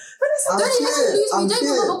 funny. Vanessa, Don't even here. lose me. I'm Don't even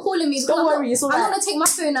here. bother calling me. because Don't I'm worry, not- it's all I'm right. gonna take my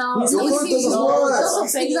phone out. Your Let me phone see doesn't you. work. That's what I'm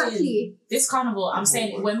saying. Exactly. This carnival, I'm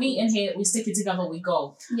saying, we're meeting here, we stick it together, we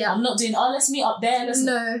go. Yeah. I'm not doing, let's meet up there, let's...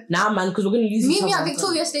 No. Nah, man, because we're gonna lose Meet each me other. at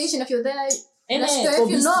Victoria Station if you're there. Innit? Let's go. Or If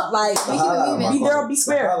you're be- not, like, we keep it moving. Be there or be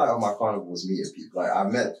square. The highlight of my carnival was meeting people. Like I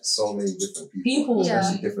met so many different People.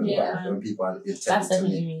 especially Yeah. different Yeah. like, people I That's intended to definitely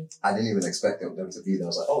meet. me. I didn't even expect them to be there. I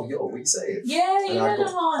was like, oh, yo, what you saying? Yeah, you And know I the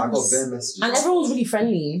got ones. bare messages. And everyone's really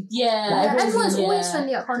friendly. Yeah. Everyone's yeah. always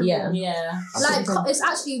friendly at carnival. Yeah. Yeah. Like it's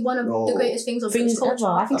actually one of No. the greatest things of Things British culture.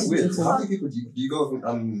 ever. I think That's it's weird. beautiful. How many people do you go from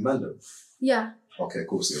Mandem? Yeah. Okay,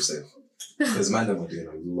 cool. So you're safe. Because Mandem are doing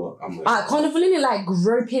a lot. I'm like, Carnival in it, like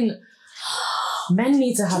groping. Men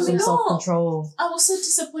need to have Do some we not? self-control. I was so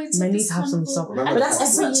disappointed. Men need this to have some carnival. self. Remember But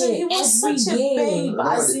that's the- every He was year. such a Every year. babe.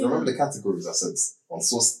 I see. remember the categories I said on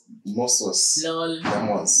sauce, more sauce, Lol. them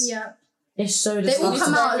ones. Yeah. It's so They all disgusting.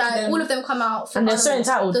 come out like them. all of them come out. For And they're so carnival.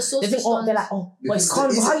 entitled. The They sausage think, they're ones. like, oh, but Because it's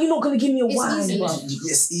carnival. it's How are you not going to give me a It's wine? easy.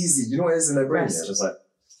 It's easy. You know what it is in their brain? Rest. Yeah? Just like,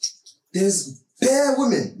 there's bare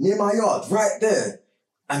women near my yard right there.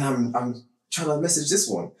 And I'm trying to message this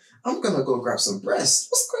one. I'm going to go grab some breast.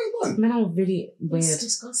 What's going on? Men are really weird. It's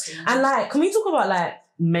disgusting. And like, can we talk about like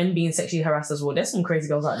men being sexually harassed as well? There's some crazy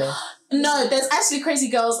girls out there. No, there's actually crazy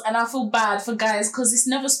girls, and I feel bad for guys because it's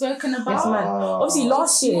never spoken about. Yes, man. Obviously,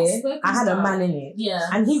 last It's not year spoken I had a about. man in it, Yeah.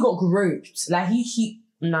 and he got groped. Like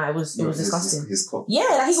it was disgusting. His cock. Yeah,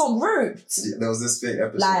 like he got groped. There was this big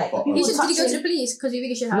episode. Like, of- Did you go to touching- the police? Because you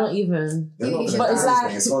really should have. Not even. They're not But gonna it's do like-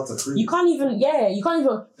 anything. It's hard to prove. You can't even. Yeah, you can't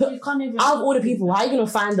even. You can't even. Out of all the people, how are you gonna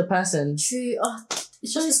find the person? True. Oh,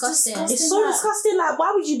 it's just It's disgusting. disgusting. It's so disgusting. Like,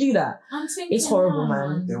 why would you do that? I'm thinking. It's horrible,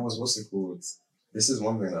 man. There was what's it called? This is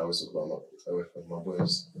one thing that I always talk about with my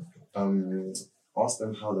boys. Ask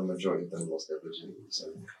them how the majority of them lost their virginities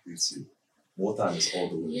and beauty. Wartime is all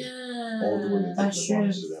the women. Yeah. All the women take That's true.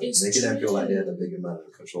 advantage of them. It's Making them feel like true. they're the bigger man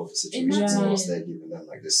and control the situation. Imagine. Whilst they're giving them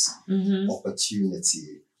like this Mm-hmm.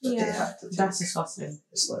 opportunity that they Yeah. have to take. That's disgusting.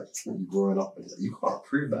 It's like you growing up and it's like, you can't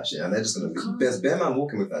prove that shit, and they're just gonna be. There's bare man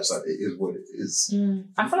walking with that. It's like it is what it is.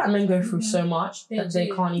 I feel like men go through so much They that they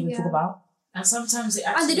do. can't even Yeah. talk about. And sometimes it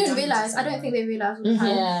And actually they don't damages realise. I them. don't think they realise all the Mhm.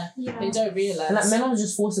 time. Yeah. Yeah. They don't realise. And like men are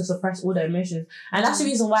just forced to suppress all their emotions, and that's the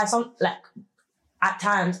reason why some like at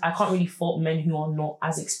times I can't really fault men who are not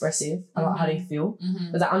as expressive about how they feel, Mm-hmm.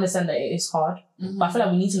 because I understand that it is hard. But I feel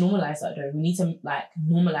like we need to normalize that though. We need to like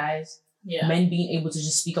normalize Yeah. men being able to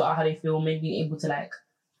just speak about how they feel, men being able to like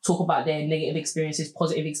talk about their negative experiences,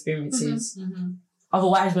 positive experiences. Mm-hmm.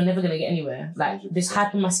 Otherwise, we're never gonna get anywhere. Like this 100%.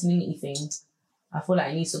 hyper masculinity thing, I feel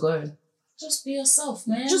like it needs to go. Just be yourself,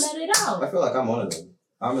 man. Just- let it out. I feel like I'm one of them.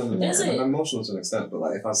 Is it? I'm emotional to an extent, but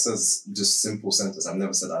like if I says just simple sentence, I've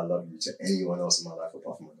never said I love you to anyone else in my life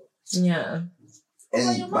apart from my dog. Yeah,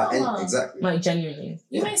 about your mama? Exactly. like genuinely.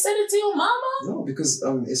 You ain't said it to your mama. No, because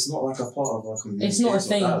it's not like a part of our community. It's not a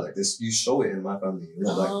thing. Like this, you show it in my family. You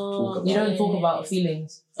don't like talk about You don't it. talk about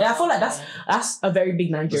feelings. And I feel like that's a very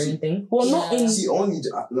big Nigerian thing. Well, not in. She only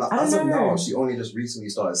like, I don't as of know. now, she only just recently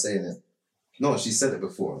started saying it. No, she said it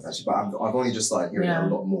before actually, but I've only just started hearing Yeah.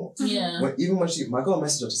 it a lot more. Yeah. Even when my girl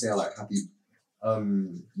messaged her to say like happy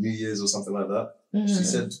New Year's or something like that. Mhm. She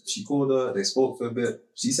said she called her, they spoke for a bit.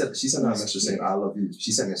 She sent her a message saying I love you.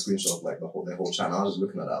 She sent me a screenshot of like their whole chat. And I was just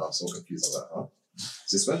looking at that and I was so confused. I was like, huh?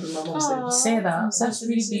 So spend with my mom. Say that. That's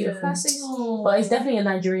really beautiful. But it's definitely a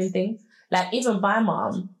Nigerian thing. Like, even my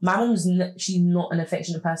mom's she's not an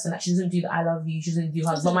affectionate person. Like, she doesn't do the I love you, she doesn't do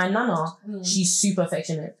hugs. But my nana, she's super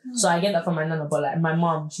affectionate. So I get that from my nana. But like my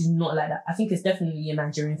mom, she's not like that. I think it's definitely a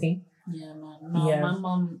Nigerian thing. Yeah, man. No, my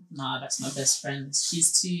mom, that's my best friend.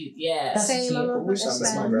 She's too, That's same, my mom, best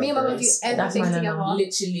friend. Me and my mom do everything together.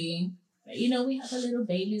 Literally. You know, we have a little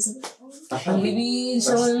babies. That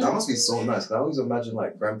must be so nice. Cause I always imagine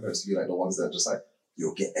like grandparents to be like the ones that are just like,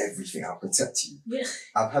 you'll get everything, I'll protect you. Yeah.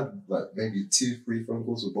 I've had like maybe 2-3 phone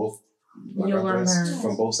calls with both my grandparents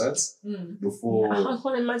from both sides before. I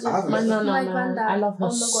can't imagine my granddad. I love her.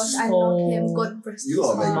 Oh my gosh, I love him. God bless him. You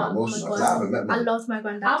lot are making emotional. I haven't met them. I love my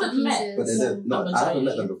granddad. I haven't met, but they did. No, I haven't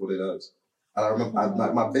met them before they died. And I remember,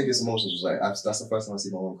 like, my biggest emotions was like, that's the first time I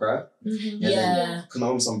see my mom cry. Because my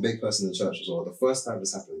mom's some big person in church as well. The first time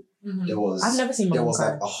this happened, there was. I've never seen my mom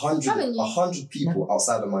cry. Like 100 people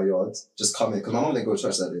outside of my yard just coming. Because my mom didn't go to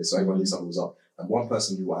church that day, so everyone knew something was up. And one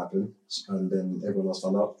person knew what happened, and then everyone else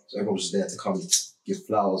found out. So everyone was just there to come give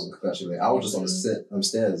flowers and congratulate. I was just on the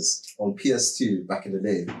stairs on PS2 back in the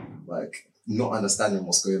day, like not understanding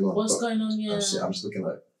what's going on. Going on, yeah. I'm just looking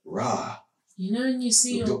like, rah. You know, when you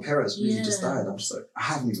see your parents really just died. I'm just like, I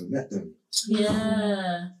haven't even met them.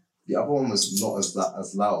 Yeah. The other one was not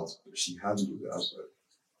as loud, but she handled it. I was like,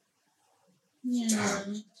 yeah.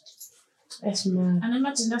 That's mad. And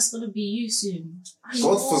imagine that's gonna be you soon.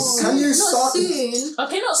 Can you start? Soon.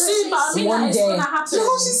 Okay, not soon, but I mean one it's day. gonna happen. You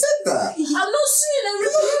know she said that. I'm not soon. I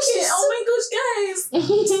rebuke it. Oh my gosh,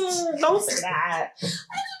 guys! Don't say that. I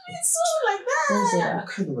didn't mean soon like that. What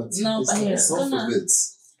kind of a tip No, is but that? it's God gonna. forbid.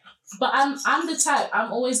 But I'm the type.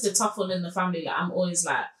 I'm always the tough one in the family. Like, I'm always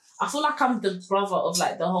like. I feel like I'm the brother of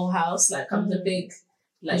like the whole house. Like I'm the big.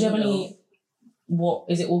 Like do you have any? What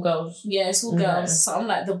is it? All girls? Yeah, it's all girls. So I'm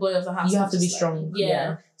like the boy of the house. You have to be like, strong.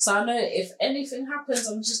 Yeah. So I know if anything happens,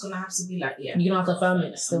 I'm just gonna have to be like, yeah. You're gonna have to firm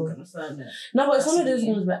it still. I'm gonna firm it. No, but it's one of those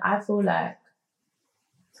ones where I feel like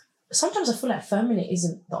sometimes I feel like firming it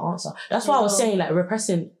isn't the answer. That's why I was saying like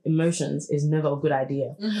repressing emotions is never a good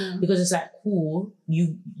idea because it's like cool.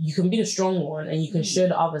 You can be the strong one and you can show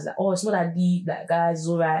the others that it's not that deep. Like guys, it's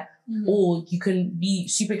alright. Or you can be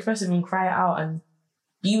super expressive and cry it out and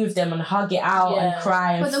be with them and hug it out and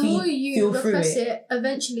cry and but the more you repress it,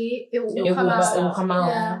 eventually it will come out. It will come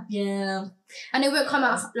out. Yeah. And it won't come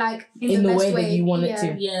out like in the way that you want it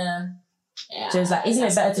to. Yeah. So it's like, isn't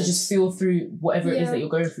it better to just feel through whatever it is that you're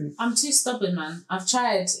going through? I'm too stubborn, man. I've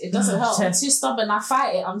tried. It doesn't help. I'm too stubborn. I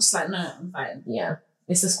fight it. I'm just like, no, I'm fighting. Yeah.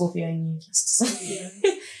 It's the Scorpio in you.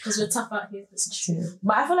 Because we're tough out here. It's true.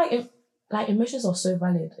 But I feel like emotions are so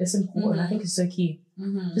valid. It's important. I think it's so key.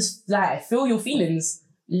 Just like feel your feelings.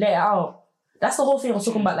 Let it out. That's the whole thing I was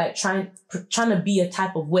talking about, like trying to be a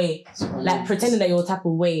type of way, like pretending that you're a type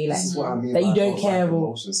of way, like this is what I mean that you don't care. Like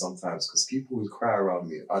emotions sometimes, because people will cry around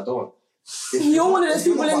me. I don't. You're one of those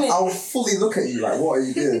people, isn't it? I'll fully look at you like, what are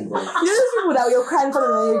you doing, bro? You're those people that you're crying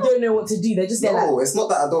for and you don't know what to do. They're just there like. No, it's not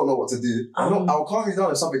that I don't know what to do. I'll calm you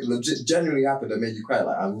down if something legit genuinely happened that made you cry.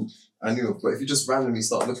 Like I knew, but if you just randomly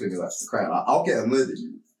start looking at me like to cry, like, I'll get annoyed at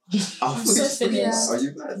you. I'll fully freeze. Are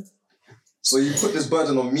you mad? So you put this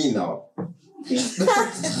burden on me now.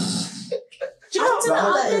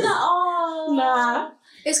 Nah.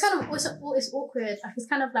 It's kind of it's awkward. Like it's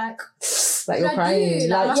kind of like you're crying.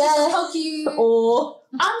 Like hug you. Or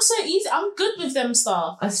I'm so easy. I'm good with them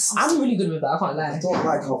stuff. I'm really good with that. I can't lie. I don't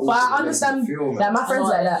like how. But I understand that my friend's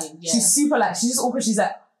like that. She's super like she's just awkward. She's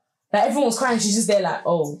like everyone's crying. She's just there like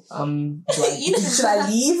should I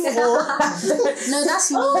leave or no?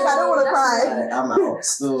 That's not. Like, I don't want to cry. Like, I'm out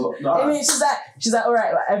still. No. I mean, she's like all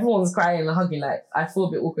right. Like everyone's crying and hugging. Like I feel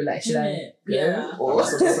a bit awkward. Like should I? Yeah. Or I'm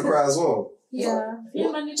supposed to cry as well. Yeah. Yeah,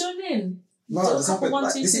 man, you join in. No, this happened.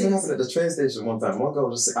 This even happened at the train station one time. One girl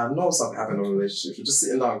just I know something happened in a relationship. She was just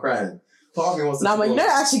sitting down crying. Part of me wants to. Nah, but you know it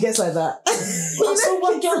actually gets like that. I saw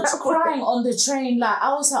one girl crying on the train. Like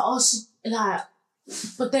I was like, she like.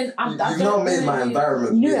 But then you've now made my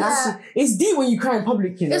environment. You know, actually, it's deep when you cry in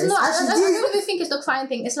public. You know, it's not. I don't even think it's the crying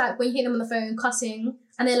thing. It's like when you hear them on the phone cussing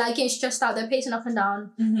and they're like getting stressed out. They're pacing up and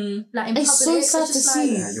down. Like in it's public, so sad to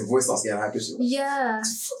see. Yeah, your voice starts getting high pitched. Yeah.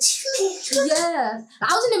 Yeah.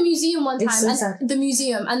 I was in a museum one time, and the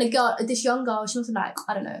museum, and the girl, this young girl, she was like,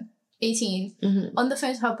 I don't know, 18, on the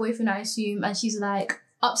phone to her boyfriend, I assume, and she's like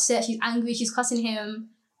upset, she's angry, she's cussing him,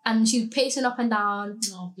 and she's pacing up and down.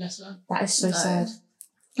 Oh, bless her. That is so sad.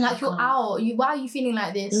 Like you're out. Why are you feeling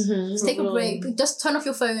like this? Just take a break. Just turn off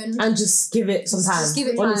your phone and just give it some time. Just give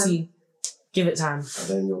it time. Honestly, Give it time. And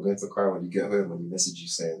then you're going to cry when you get home when you message you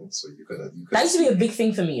saying, so you couldn't. That used to be a big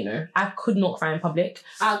thing for me, you know. I could not cry in public.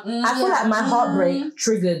 I feel like my heartbreak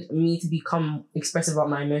triggered me to become expressive about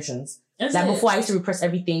my emotions. Before I used to repress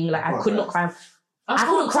everything, like I could not cry. I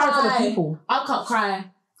couldn't cry in front of people. I can't cry.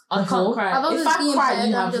 I can't cry. If I cry,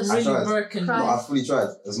 you have really broken. No, I fully tried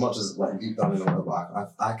as much as like deep down in the world,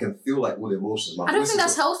 but I can feel like all the emotions. I don't think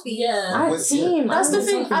that's healthy. Yeah, That's the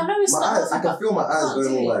thing. I know it's not. I can feel my eyes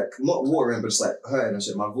going all like not watering, but just like hurting and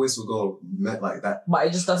shit. My voice will go like that, but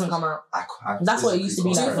it just doesn't come out. That's what it used to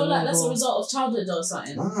be. Do like. you feel like that's a result of childhood or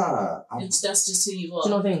something? Nah, that's just who you are. Do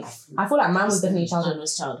you know what I think? I feel like mine was definitely childhood. Mine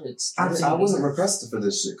was childhood. I wasn't repressed for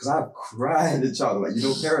this shit because I've cried in childhood.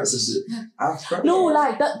 Like parents and shit. I've cried. No,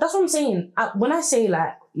 like that's what I'm saying. When I say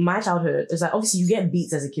like my childhood, it's like obviously you get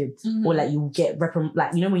beats as a kid, or like you get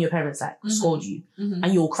like when your parents like scold you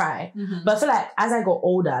and you'll cry. But I feel like as I got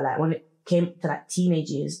older, like when it came to like teenage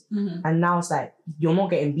years, and now it's like you're not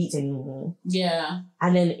getting beats anymore. Yeah.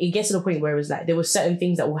 And then it gets to the point where it's like there were certain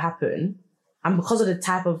things that will happen, and because of the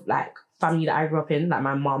type of like family that I grew up in, like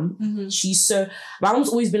my mum, my mum's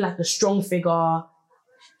always been like a strong figure.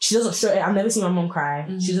 She doesn't show it. I've never seen my mom cry.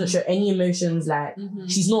 She doesn't show any emotions. Like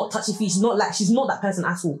she's not touchy-feely. She's not that person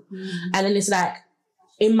at all. And then it's like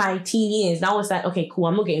in my teen years, now it's like, okay, cool,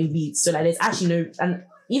 I'm not getting beats. So like there's actually no, and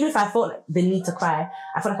even if I felt like the need to cry,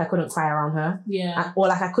 I felt like I couldn't cry around her. Yeah. Or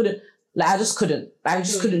like I couldn't, like I just couldn't. Like, I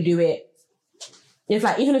just couldn't do it. If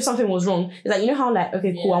like, even if something was wrong, it's like, you know how like,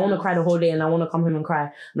 okay, cool, I want to cry the whole day and I want to come home and cry.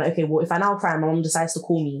 I'm like, okay, well, if I now cry, my mom decides to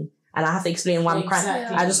call me and I have to explain why I'm crying.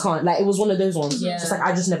 I just can't. Like, it was one of those ones. Yeah. Just like,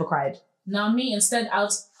 I just never cried. Now me, instead,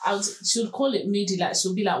 she would call it moody. Like,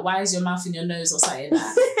 she'll be like, why is your mouth in your nose or something? Like,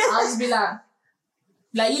 I'll just be like,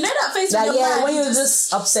 you know that face like, when you're crying, when you're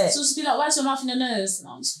just upset. She'll just be like, why is your mouth in your nose? And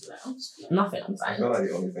I'll just be like, nothing, I'm fine. I feel like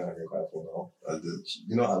the only thing I can cry for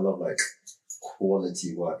now, I love like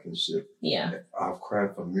quality work and shit. Yeah. I've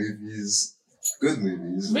cried for movies. Good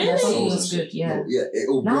movies. Really? It was good, yeah. No, yeah,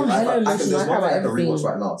 it'll now bring, there's one thing I can rewatch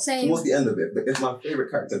right now. Same. Towards the end of it, but if my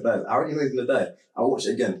favourite character dies, I already know he's gonna die. I'll watch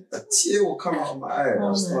it again. A tear will come out of my eye.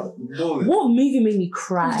 I'll start bawling. What movie made me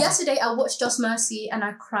cry? Yesterday I watched Just Mercy and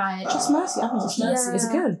I cried. Just Mercy? I haven't watched Mercy. Yeah. Is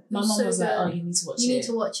it good? My mum was like, oh, you need to watch it. You need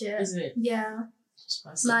to watch it. Is it? Yeah.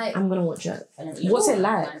 Like, I'm gonna watch it. What's it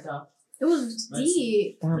like? It was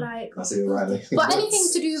deep. Like, I say it right now. but anything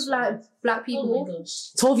to do with like black people. Oh my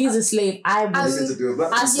gosh. 12 Years a Slave. Anything to do with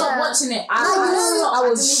black I people. stopped watching it. I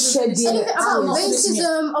was shedding Anything about hours.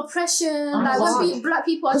 racism, oppression, like when black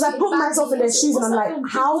people are Because I put treated myself in their badly. shoes and I'm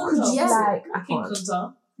like, how could you Yeah. like, I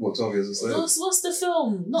can't. What, 12 Years a Slave? What's the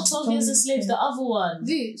film? Not 12 Years a Slave, the other one.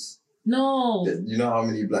 Views. No. You know how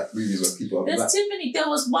many black movies where people are black? There's too many. There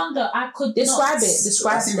was one that I could Describe not. it.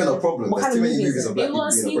 Describe That's even a problem. What There's kind too of many movie is movies it? of black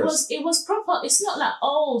people being oppressed. It was proper. It's not like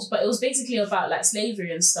old, but it was basically about like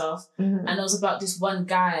slavery and stuff. And it was about this one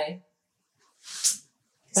guy.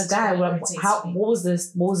 A guy. What was the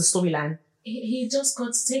storyline? He just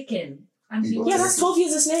got taken. And Yeah, that's 12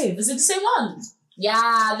 Years a Slave. Is it the same one?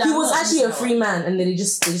 Yeah, He was actually a free man, and then they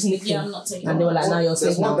just nicked him. Yeah, I'm not taking. And they were like, "Now you're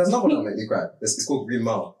There's safe." another one that made me cry. It's called Green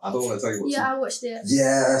Mile. I don't want to tell you what. Yeah, I watched it.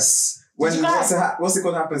 Yes. When what's it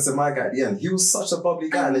gonna happen to my guy at the end? He was such a bubbly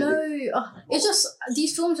guy. No, it's just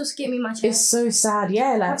these films just get me my chest. It's so sad.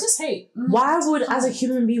 Yeah, I like just hate. why would, as a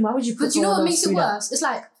human being, why would you put? But you know what someone makes else it through that? worse? It's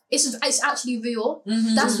like it's actually real.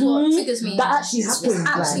 Mm-hmm. That's what triggers me. That actually happened. It's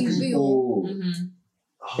actually like, real.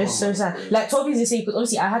 Mm-hmm. It's so sad. Like 12 Years a Slave, because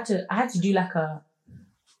obviously I had to do like a.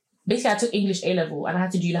 Basically, I took English A level and I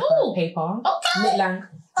had to do like a paper. Okay. Midlang.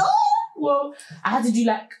 Well, I had to do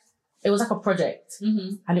like, it was like a project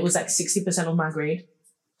and it was like 60% of my grade.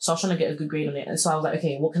 So I was trying to get a good grade on it. And so I was like,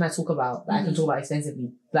 okay, what can I talk about that I can talk about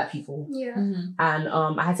extensively? Black people. Yeah. And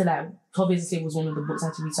I had to like, 12 Years a Slave was one of the books I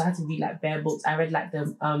had to read. So I had to read like bare books. I read like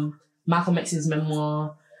the Malcolm X's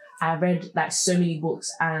memoir. I read like so many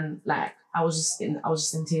books and like I was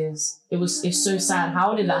just in tears. It's so sad.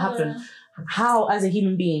 How did that happen? How, as a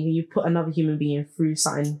human being, you put another human being through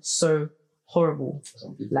something so horrible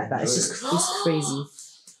like that? It's just it's crazy.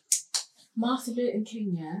 Martin Luther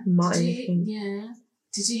King, yeah. Martin Luther King. Yeah.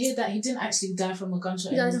 Did you hear that he didn't actually die from a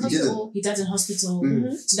gunshot? He died in hospital. He died in hospital.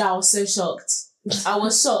 Mm. I was so shocked. I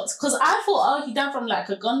was shocked because I thought, he died from like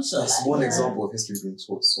a gunshot. That's like, one example of history being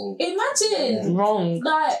taught so. Imagine. Wrong.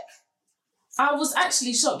 Like, I was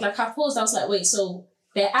actually shocked. Like, I paused. I was like, wait, so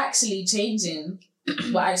they're actually changing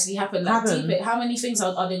what actually happened? Like, deep it. How many things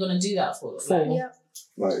are they going to do that for? For. Yeah.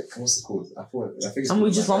 Like, what's it called? I think it's and we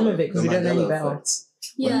called just the run with it because we don't know any Mandela better. effect.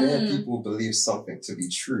 When bare people believe something to be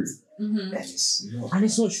true, and it's not. And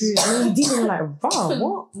it's not true. And then you're like, wow,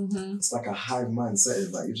 what? It's like a hive mind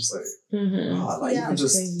setting. Like, you're just like, Mm-hmm. even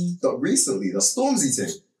just recently, the Stormzy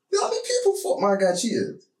thing. You know how many people thought my guy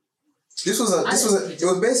cheated? It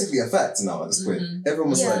was basically a fact now at this point.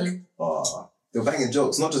 Everyone was like, they were banging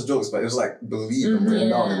jokes, not just jokes, but it was like believed and written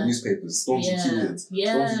down in the newspapers. Stormzy cheated.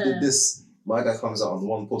 Stormzy did this. My guy comes out on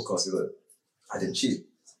one podcast, he's like, I didn't cheat.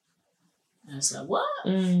 And it's like, what? I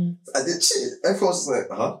didn't cheat. Everyone's just like,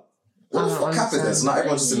 huh? What the fuck happened there? So now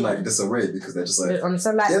everyone's just in like disarray because they're just like, they're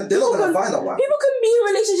not gonna find out why. People can be in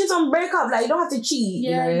relationships and break up. Like, you don't have to cheat.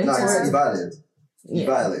 Yeah. You know? No, it's really violated. You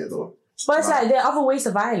violated though. But it's like, there are other ways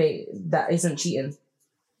to violate that isn't cheating.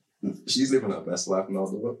 She's living her best life now,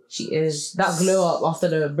 though. She is. That glow up after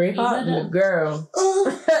the breakup, the girl.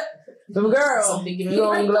 The girl. You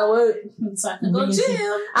don't glow up. So I can go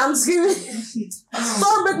gym. I'm screaming.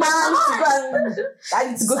 So big, man. I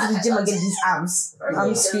need to go to the gym and get these abs.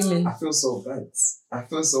 I'm screaming. I feel so bad. I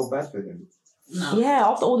feel so bad for him. No. Yeah,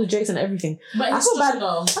 after all the jokes and everything. But I feel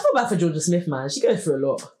bad for Georgia Smith, man. She goes through a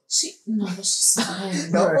lot. How funny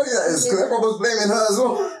that is, because everyone was blaming her as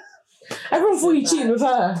well. Everyone thought you cheated with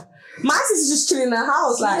her. My sister's just chilling in her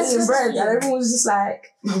house, like eating bread, and everyone was just like,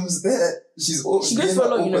 Mum was there. She goes for a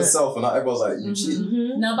lot, you know. Herself, and everyone's like, you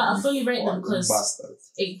cheated. No, but I fully rate them because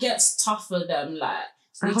it gets tough for them. Like,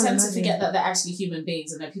 we tend to forget that they're actually human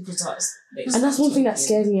beings, and then people start. And that's one thing that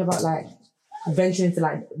scares me about like venturing into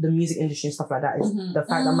like the music industry and stuff like that is the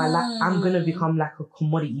fact that my I'm gonna become like a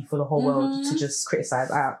commodity for the whole world to just criticize.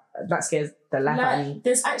 That scares the life out of me.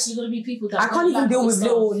 There's actually gonna be people that I can't even deal with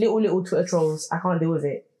little Twitter trolls. I can't deal with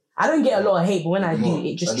it. I don't get a lot of hate, but when I do,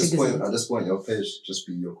 it just triggers me. At this point, your page just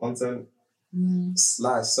be your content.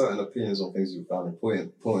 Slide certain opinions on things you found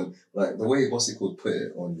important. Like the way what's it called put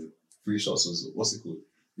it on Free Shots was what's it called?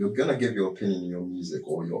 You're gonna give your opinion in your music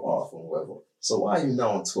or your art or whatever. So why are you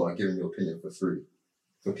now on Twitter giving your opinion for free?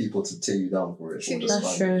 For people to tear you down for it.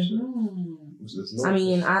 That's true. I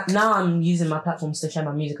mean, now I'm using my platforms to share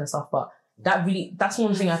my music and stuff, but that's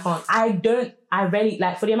one thing I can't. I rarely,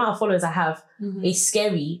 like, for the amount of followers I have, it's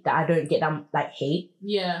scary that I don't get that, like, hate.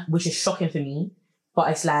 Yeah. Which is shocking for me.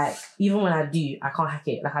 But it's like, even when I do, I can't hack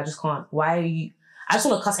it. Like, I just can't. Why are you... I just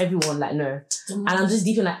want to cuss everyone, like, no. And I'm just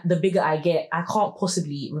deep in, like, the bigger I get, I can't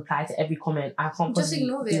possibly reply to every comment. I can't possibly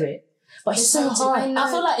do it. But it's so hard.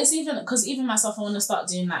 I feel like it's even, because even myself, I want to start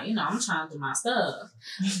doing like, I'm trying to do my stuff.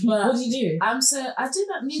 But what do you do? I do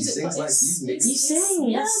that music. But you sing.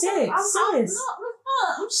 Yeah, sick. I'm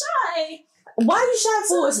shy. Why are you shy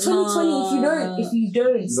for? It's 2020. If you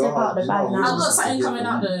don't step out the bag now. I've got something coming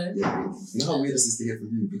out there. Yeah. You know how weird this is to hear from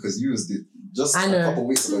you, because you was just a couple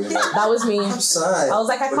weeks ago. Like, that was me. I'm shy. I was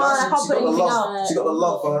like, I can't put anything out. She got the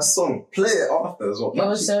love for her song. Play it after as well. It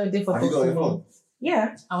was so difficult. Have you got your phone?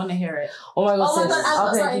 Yeah. I want to hear it. Oh my god, I've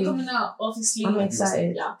got something coming out, obviously. I'm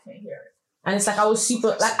excited. Yeah, I can hear it. And it's like, I was super,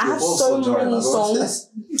 like, I have so many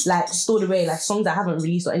songs, like, stored away, like, songs I haven't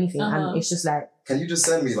released or anything, and it's just like... Can you just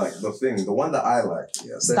send me, like, the one that I like?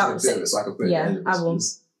 Yeah, send me a bit of it so I can put it in.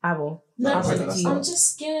 I will. No, I'm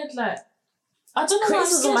just scared, like... I don't know.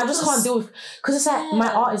 Criticism, I just can't deal with, because it's like my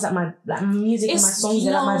art is like my music and my songs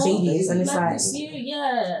are like my babies, and it's like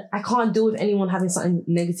I can't deal with anyone having something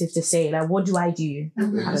negative to say. Like, what do I do? I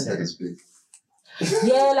don't know. Big.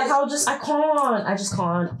 Yeah, like I just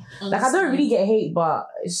can't. Like, I don't really get hate, but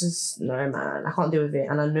it's just no, man. I can't deal with it,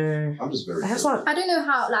 and I know. I'm just very. I don't know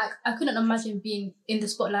how. Like, I couldn't imagine being in the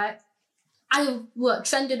spotlight. I was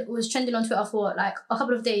trending on Twitter for like a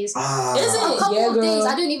couple of days. Is it? A couple of days.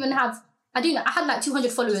 I had like 200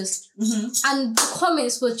 followers, and the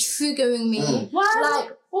comments were triggering me. Why?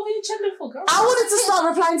 Like, what were you trending for, girl? I wanted to start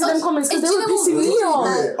replying to them comments because they were pissing me off.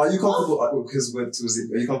 Are you comfortable? Because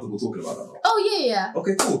are you comfortable talking about that? Oh yeah.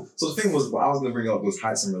 Okay, cool. So the thing was, what I was gonna bring up was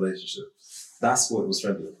heights and relationships. That's what was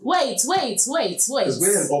trending. Wait. Because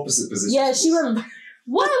we're in opposite positions. Yeah, she went.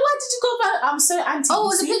 Why did you go back? I'm so anti. Oh,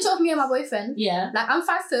 it was a picture of me and my boyfriend. Yeah. Like, I'm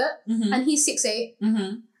 5 foot and he's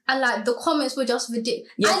 6'8". And like the comments were just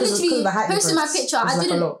ridiculous. Yeah, I literally posted my picture. I had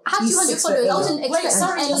 200 followers. I wasn't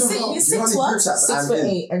expecting anything. You're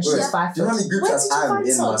 6'8" and she's 5 foot. Do you know how many group chats I'm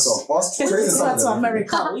in myself? Let's to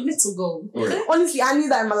America. We need to go. Honestly, I knew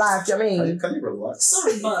that in my life. Do you know what I mean? Can you relax?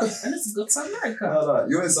 Sorry, but I need to go to America. No,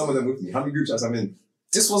 you're in some of them with me. How many group chats I'm in?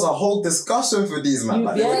 This was a whole discussion for these, man.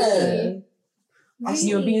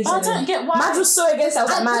 You're being I don't get why. Madge was so against it. I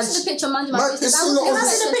was like, Madge. I posted the picture, Madge. I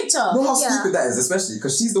see the picture. You know how stupid that is, especially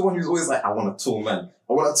because she's the one who's always like, I want a tall man.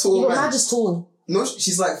 I want a tall man. Madge is tall. No,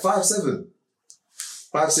 she's like 5'7".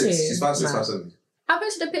 5'6". She's 5'6", 5'7". I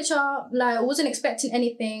posted a picture, like, I wasn't expecting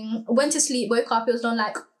anything. Went to sleep, woke up, it was on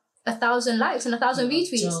like 1,000 likes and 1,000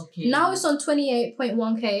 retweets. Joking. Now it's on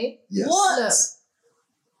 28.1k. Yes. What?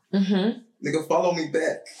 Nigga, follow me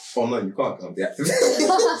back. Oh no, you can't because I'm deactivated.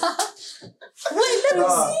 Wait, let me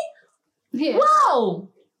see. Yeah. Wow.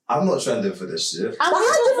 I'm not trending for this shit. And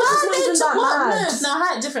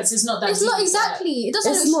height difference is not that It's deep. not exactly. It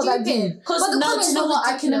doesn't It's look not that stupid. Because But the now, do comments you know are what?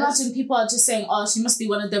 I can ridiculous. imagine people are just saying, "Oh, she must be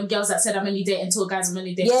one of them girls that said I'm only dating two guys, I'm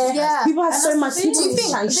only dating." Yeah. People have And so that's much. the thing. Do you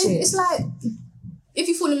think shit. it's like if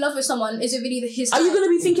you fall in love with someone, is it really his? Are you type? gonna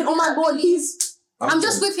be thinking, oh my Yeah, god, really. he's I'm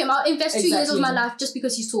just with him. I'll invest 2 years of my Exactly. life just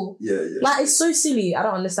because he's tall. Yeah. like, it's so silly. I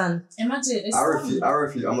don't understand. Imagine. It's I refuse.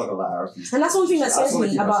 I'm not gonna lie. I refuse. And that's one thing that I just scares wanna me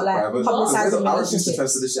keep my about shit like private. publicizing I refuse to relationships.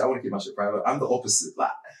 transfer this shit. I want to keep my shit private. I'm the opposite.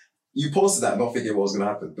 Like, you posted that not thinking what was gonna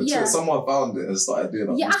happen, but Yeah. someone found it and started doing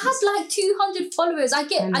that. Yeah, I had like 200 followers. I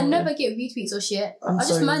know. never get retweets or shit. I'm I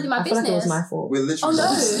just sorry. minded my I feel business. like it was my fault. We're literally. Oh, no.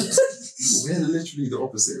 We're literally the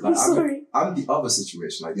opposite. I'm Like, sorry. I'm the other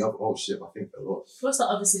situation. Like the other. Oh shit! I think a lot. What's the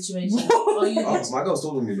other situation? Oh, you My girl's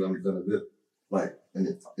taller than me, but I'm done a bit. Like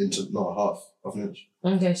an inch, no, half an inch.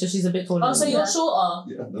 Okay, so she's a bit taller. Oh, so than you're me. shorter.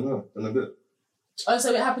 Yeah, no, done a bit. Oh,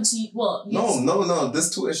 so it happened to you? What? No.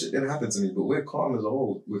 This Twitter shit didn't happen to me, but we're calm as a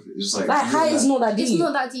whole with it. It's just like Like, you height and is that. not that deep. It's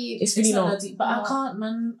not that deep. It's really It's not not. that deep, but No. I can't,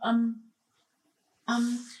 man.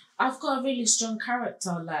 I've got a really strong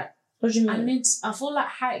character. Like, What do you mean? I feel like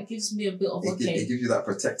height gives me a bit of It okay. gives you that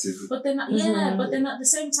protective. But then, but then at the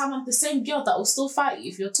same time, I'm the same girl that will still fight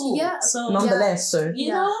you if you're tall. Yeah. So, Nonetheless, so. you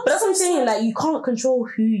Yeah. know. But that's what I'm saying. Like, you can't control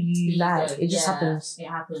who you like. It just Yeah, happens. It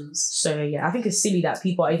happens. So yeah, I think it's silly that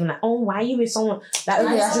people are even like, oh, why are you with someone? Like,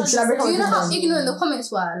 okay, Like, should I break up Do with you know how them? ignorant the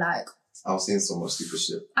comments were? Like, I was seeing so much stupid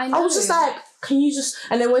shit. I know. I was just like, can you just?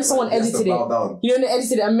 And then when someone Like, you have to edited it, bow down. you know, they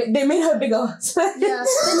edited it and they made her bigger. Yeah, they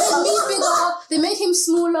made me bigger. They made him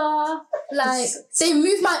smaller. Like, they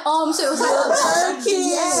moved my arm so it was like.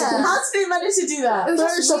 Yeah. How did they manage to do that? It was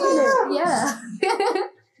Very just shocking, weird. Yeah.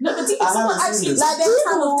 No, but I someone haven't actually seen this. like their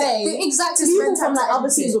time of day. The exact People from like other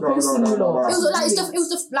cities were posting you lot. It was like it was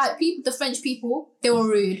the like people, the French people. They were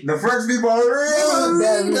rude. The French people are real.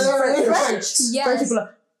 They're rude. French. Yes. French people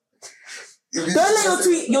are, don't let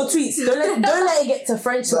your tweets. Don't let it get to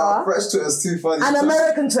French Nah, Twitter French Twitter is too funny. and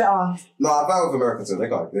American Twitter. No, I found with American Twitter. They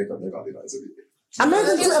can't do that. It's a bit-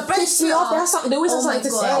 American It's Twitter French pissed me off. They have something. They always have Oh my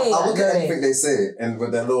something to God. say. I look at Like, anything they say and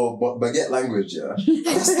with their little baguette language, yeah.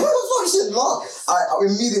 That's not the fuck shit, not. I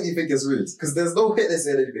immediately think it's rude because there's no way they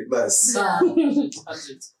say anything nice.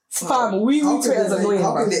 Fam, we How Twitter is can they- annoying.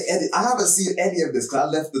 How can bruv. they edit? I haven't seen any of this because I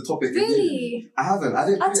left the topic. Really? I haven't. I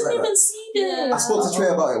didn't. I feel didn't like even that. see this. I spoke to Trey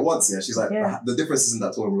about it once. Yeah, she's like, Yeah. the difference isn't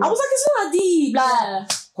that tall. I was like, it's not that deep. Like, Yeah.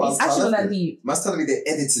 it's actually not that deep. Man's telling me they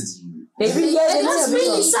edited you. They really, yeah, they That's made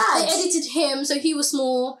really it sad. They edited him so he was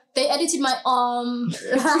small. They edited my arm.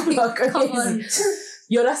 People are Like, come on. crazy.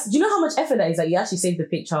 Yo, do you know how much effort that is? Like, you actually save the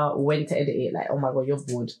picture when to edit it. Like, oh my god, you're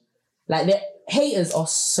bored. Like, the haters are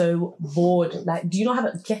so bored. Like, do you not have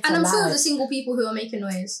a get And I'm sure alive? the single people who are making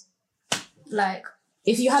noise. Like,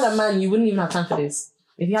 If you had a man, you wouldn't even have time for this.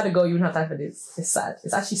 If you had a girl, you wouldn't have time for this. It's sad.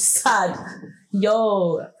 It's actually sad.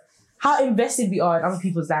 Yo, how invested we are in other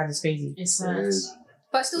people's lives is crazy. It's sad.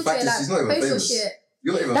 but still The fact do it, is, like, she's not even post your famous. shit.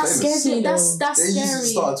 You're not even That famous. scares me. That's They used to scary.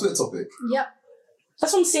 start a Twitter topic. Yep.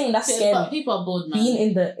 That's what I'm saying. That's But scary. people are bored, man.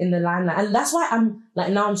 Being in the limelight, and that's why I'm like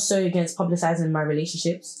now I'm so against publicizing my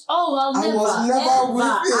relationships. Oh, well, I never. was never with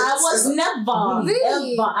it. I was never.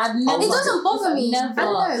 Really? Ever. I'd never. It doesn't bother me. Never. I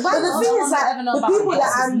don't know. Why But the not? thing is, like, ever know the about people that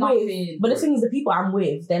exes, I'm nothing. But the thing is, the people I'm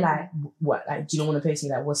with, they're like, what? Like, do you not want to post me?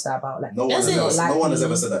 Like, what's that about? Like, No one, Is it? has, Like no one has me.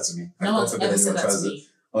 ever said that to me. No God one's forbid ever said anyone that tries to it. me.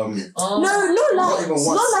 no, Oh. not Not even once.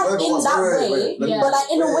 not like Not even in once. that Wait, way, let me- but like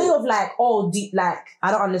in a way of like, oh, deep, like I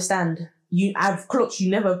don't understand. I've clocked you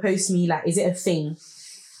never post me. Like, is it a thing?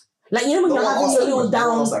 Like, you know when No you're one having asked your that little question. No one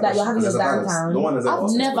down, asked that like you're question, having your because there's a balance. downtown. No one has ever I've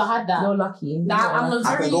asked that never question. had that. You're lucky. Nah, I'm a I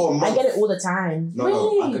very. could go a month. I get it all the time. No,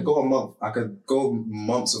 Really? I could go a month. I could go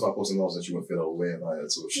months without posting those and she wouldn't feel a way about it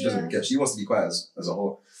at all. She doesn't even care. She wants to be quiet as a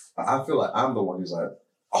whole. I feel like I'm the one who's like,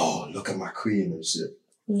 oh, look at my queen and shit.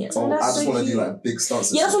 Yeah, Oh, that's I just so want to do cute. like big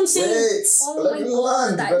stunts. and Yeah, that's shit. what I'm saying. Wait, Oh let my me god,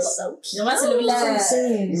 land. that is so cute. You're about to be That's what I'm like.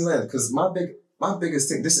 saying. Because my biggest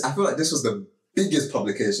thing, I feel like this was the biggest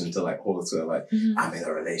publication to like hold it to like, I'm in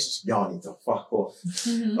a relationship. Y'all need to fuck off.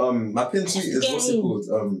 My pin tweet is what's it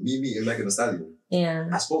called? Me meeting Megan Thee Stallion. Yeah.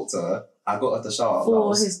 I spoke to her. I got her to shout out. For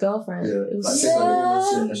his girlfriend. Yeah, It was like saying her name and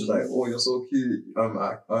shit, and she's like, "Oh, you're so cute.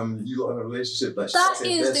 You lot in a relationship." Like, That she's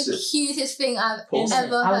saying is best the shit. cutest thing I've Post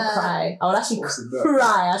ever I would heard. cry. I would actually Posted that.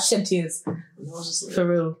 cry. I shed tears. And I was just like, For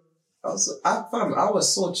real. I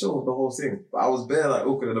was so chill with the whole thing, but I was bare like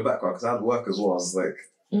awkward in the background because I had work as well. I was like,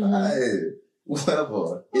 Mhm. hey,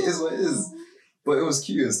 whatever. It is what it is. But it was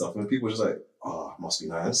cute and stuff, and people were just like, oh, must be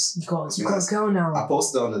nice. You got a girl now. I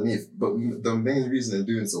posted underneath, but the main reason in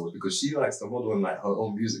doing so was because she likes to model and like her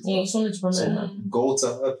own music. Yeah, you just wanted to promote that. Go to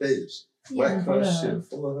her page. Like her shit.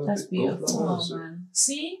 Follow her. That's beautiful. Man.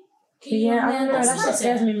 See? Yeah, I don't know. That's what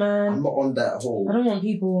scares me, man. I'm not on that whole. I don't want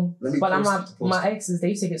people. But my exes,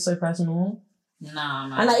 they take it so personal. Nah,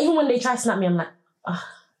 man. And like even when they try to snap me, I'm like,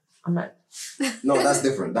 no, that's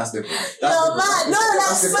different. That's different. No, that's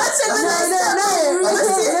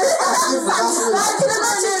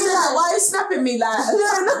why are you snapping me like?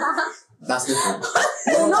 That's different.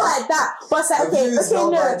 No, not like that. But it's like, okay,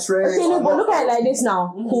 but look at it like this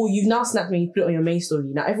now. Cool, you've now snapped me, put it on your main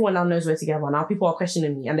story. Now everyone now knows we're together. Now people are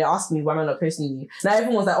questioning me and they're asking me why am I not posting you. Now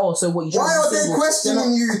everyone's like, oh, so what you? Why are they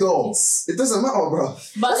questioning you though? It doesn't matter, bro.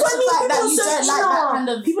 But it's the fact that you don't like that kind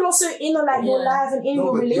of. People are so in like your life and in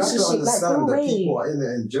your relationship. You have to understand that way. people are in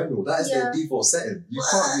it in general. That is their default setting. You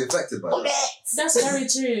can't be affected by that. That's very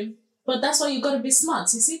true. But that's why you gotta be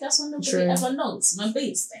smart. You see, that's why nobody ever knows. My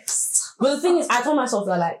base next. But the thing is, I told myself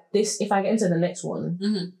that like this, if I get into the next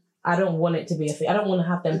one, I don't want it to be a thing. I don't want to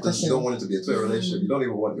have them question. You don't want it to be a Twitter relationship. You don't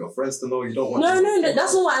even want your friends to know. You don't want. No,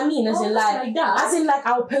 that's not what I mean. As in like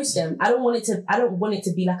I'll post them. I don't want it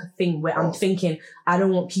to be like a thing where I'm thinking I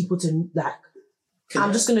don't want people to like.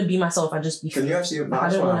 I'm just gonna be myself. I just be. Can you actually? I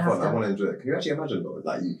don't want to have fun. I want to enjoy it. Can you actually imagine though,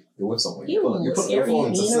 like you're with someone, you put your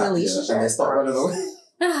phone to snap and they start running away.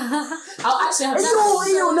 I'll actually have no,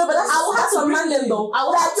 but I will have to remind them though. I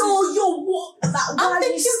will like, what? I'm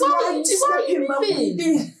thinking, why are you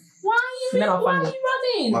moving? Why are you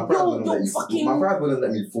running? My pride wouldn't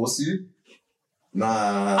let me force you.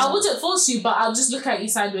 Nah. I wouldn't force you, but I'll just look at you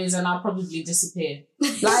sideways and I'll probably disappear.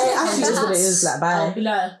 Like, it actually is what it is. Like, bye. I'll be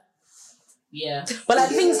like, yeah. But like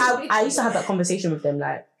things, I used to have that conversation with them.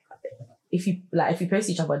 Like, if you post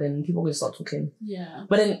each other, then people will start talking. Yeah.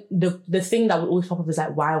 But then the thing that would always pop up is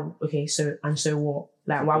like, why? Okay, so what?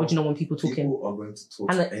 Like, why would you not want people talking? People are going to talk.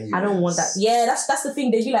 And like, anyways. I don't want that. Yeah, that's the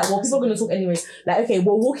thing. They'd be like, well, people are going to talk anyways. Like, okay,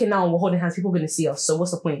 we're walking now and we're holding hands. People are going to see us. So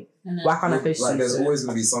what's the point? Why can't I post? Like, there's always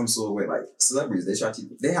going to be some sort of way. Like celebrities,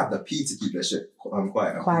 they have the P to keep their shit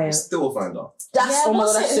quiet. People still find out. That's so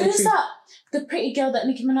who's true. that? The pretty girl that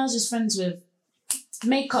Nicki Minaj is friends with.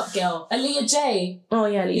 Makeup girl, Aaliyah J. Oh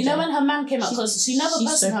yeah, Aaliyah J. You know when her man came out, because she never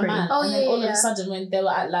posted her man. Oh, and then all of a sudden when they were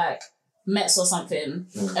at like Mets or something,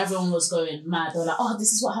 everyone was going mad. They were like, oh,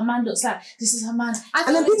 this is what her man looks like. This is her man.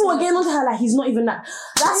 And then people were getting onto her like, he's not even that.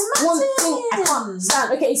 That's one thing I can't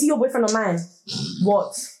stand. Okay, is he your boyfriend or mine?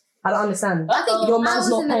 What? I don't understand. I think your if man's I was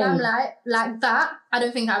not in the paying. limelight like that, I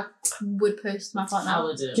don't think I would post my partner. I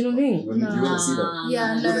wouldn't. Do you know what I mean? You wouldn't see them.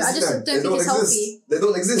 Yeah, no, I just don't think it's healthy. They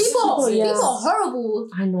don't exist. People are horrible.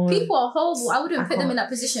 I know. People are horrible. I wouldn't put them in that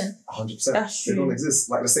position. 100%. They don't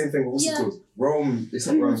exist. Like the same thing with what's it called? Rome. It's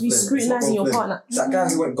not Rome. You scrutinizing your partner. That guy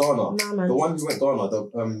who went Ghana. Nah, man. The one who went Ghana.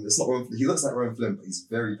 It's not Rome. He looks like Rome Flynn, but he's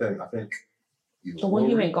very thin. I think. The one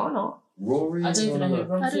who went Ghana. Rory. I don't even know who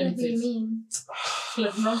Ron I don't know Flynn who you is. mean.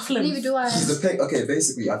 Ron Flynn. Neither do I. He's the peng. Okay,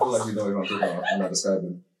 basically, I feel like we know who I'm talking about when I describe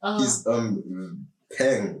him. He's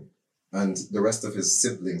Peng, and the rest of his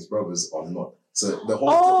siblings, brothers, are not. So the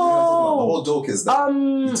whole joke is that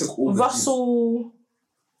he took all the Russell.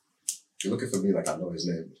 You're looking for me like I know his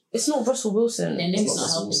name. It's not Russell Wilson. Their name's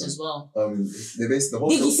not helping as well. They basically the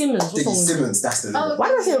whole Diggy Simmons. Diggy Simmons. That's the name. Why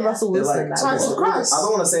did I say Russell Wilson? Like, I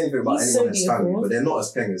don't want to say anything about anyone in his family, but they're not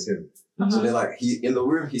as Peng as him. So they're like, in the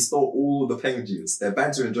room, he stole all the Peng genes. They're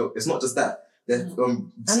bantering joke. It's not just that. They're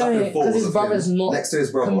snapping photos his of brother's him not next to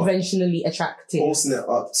his brother, conventionally attractive. Posting it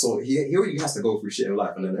up. So he already has to go through shit in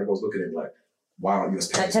life, and then everyone's looking at him like, why aren't you as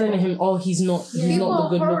Peng? Like telling him, oh, he's not the good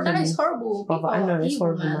looking. That is horrible. Brother, I know, it's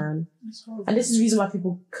horrible, man. It's horrible. And this is the reason why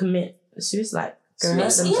people commit suicide. Go hurt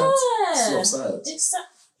themselves. Suicide.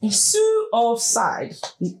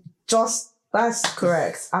 Just, that's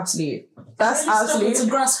correct. Absolute. That's absolute. To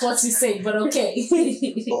grasp what you say, but okay.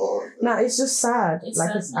 Nah, it's just sad. It's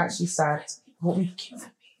actually sad.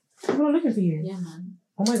 People are looking for you. Yeah, man.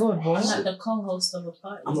 Oh my god, what? I'm like the co-host of a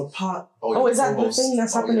party. I'm a part. Oh, is that the thing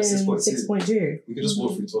that's happening in 6.2? We can just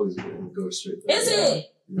walk through toys and go straight. Is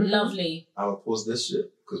it? Lovely. I'll pause this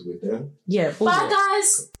shit because we're done. Yeah. Bye,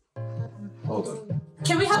 guys. Hold on.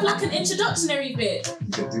 Can we have like an introductory bit? You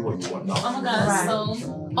can do what you want now. Oh my god, Right. so...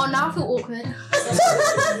 Oh, now I feel awkward.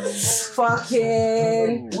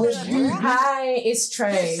 Fucking. Hi, it's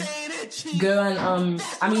Trey. Go and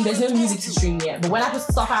I mean, there's no music to stream yet, but when I put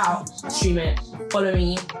stuff out, stream it. Follow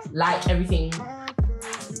me, like everything.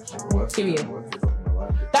 Period.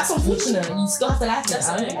 That's unfortunate. You still have to like it.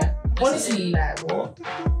 I don't know. Honestly, like what?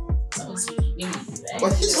 No.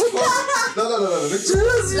 Like, I don't know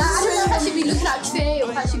if I should be looking at Trey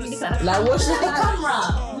or if I should be looking at Like what's the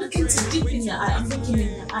camera? Look into deep in your eye. I'm thinking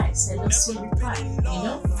in your eye. So let's see the pie. You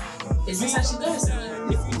know? Is this how she goes?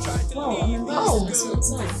 Whoa, I'm embarrassed.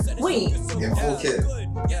 Wait. In 4K.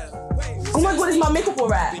 Oh my god, is my makeup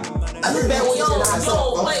alright? I don't bear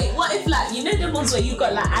Yo, wait, what if like, you know the ones where you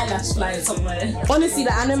got like eyelash flying somewhere? Honestly,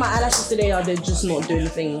 like I know my eyelashes today they're just not doing the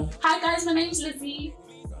thing. Hi guys, my name's Lizzie.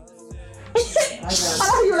 I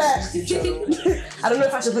don't know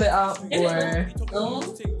if I should put it up or. Oh.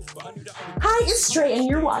 Hi, it's Straight and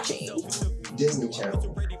you're watching Disney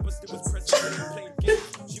Channel.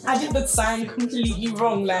 I did the sign completely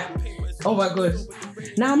wrong. Like, oh my god.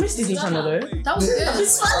 Now I miss Disney Channel though. That was good.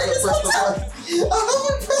 She's smiling this whole time. I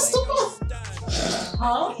haven't pressed the button.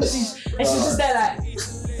 Huh? And she's just there like.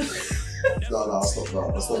 No, I'll stop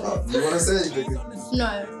that. You want to say anything? No.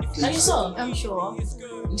 Are you sure? I'm sure. Do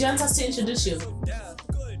you want us to introduce you?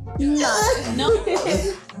 No. No?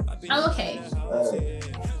 I'm okay.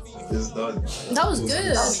 It's done. That was good.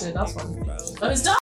 That was good, that's fun. Oh, it's done?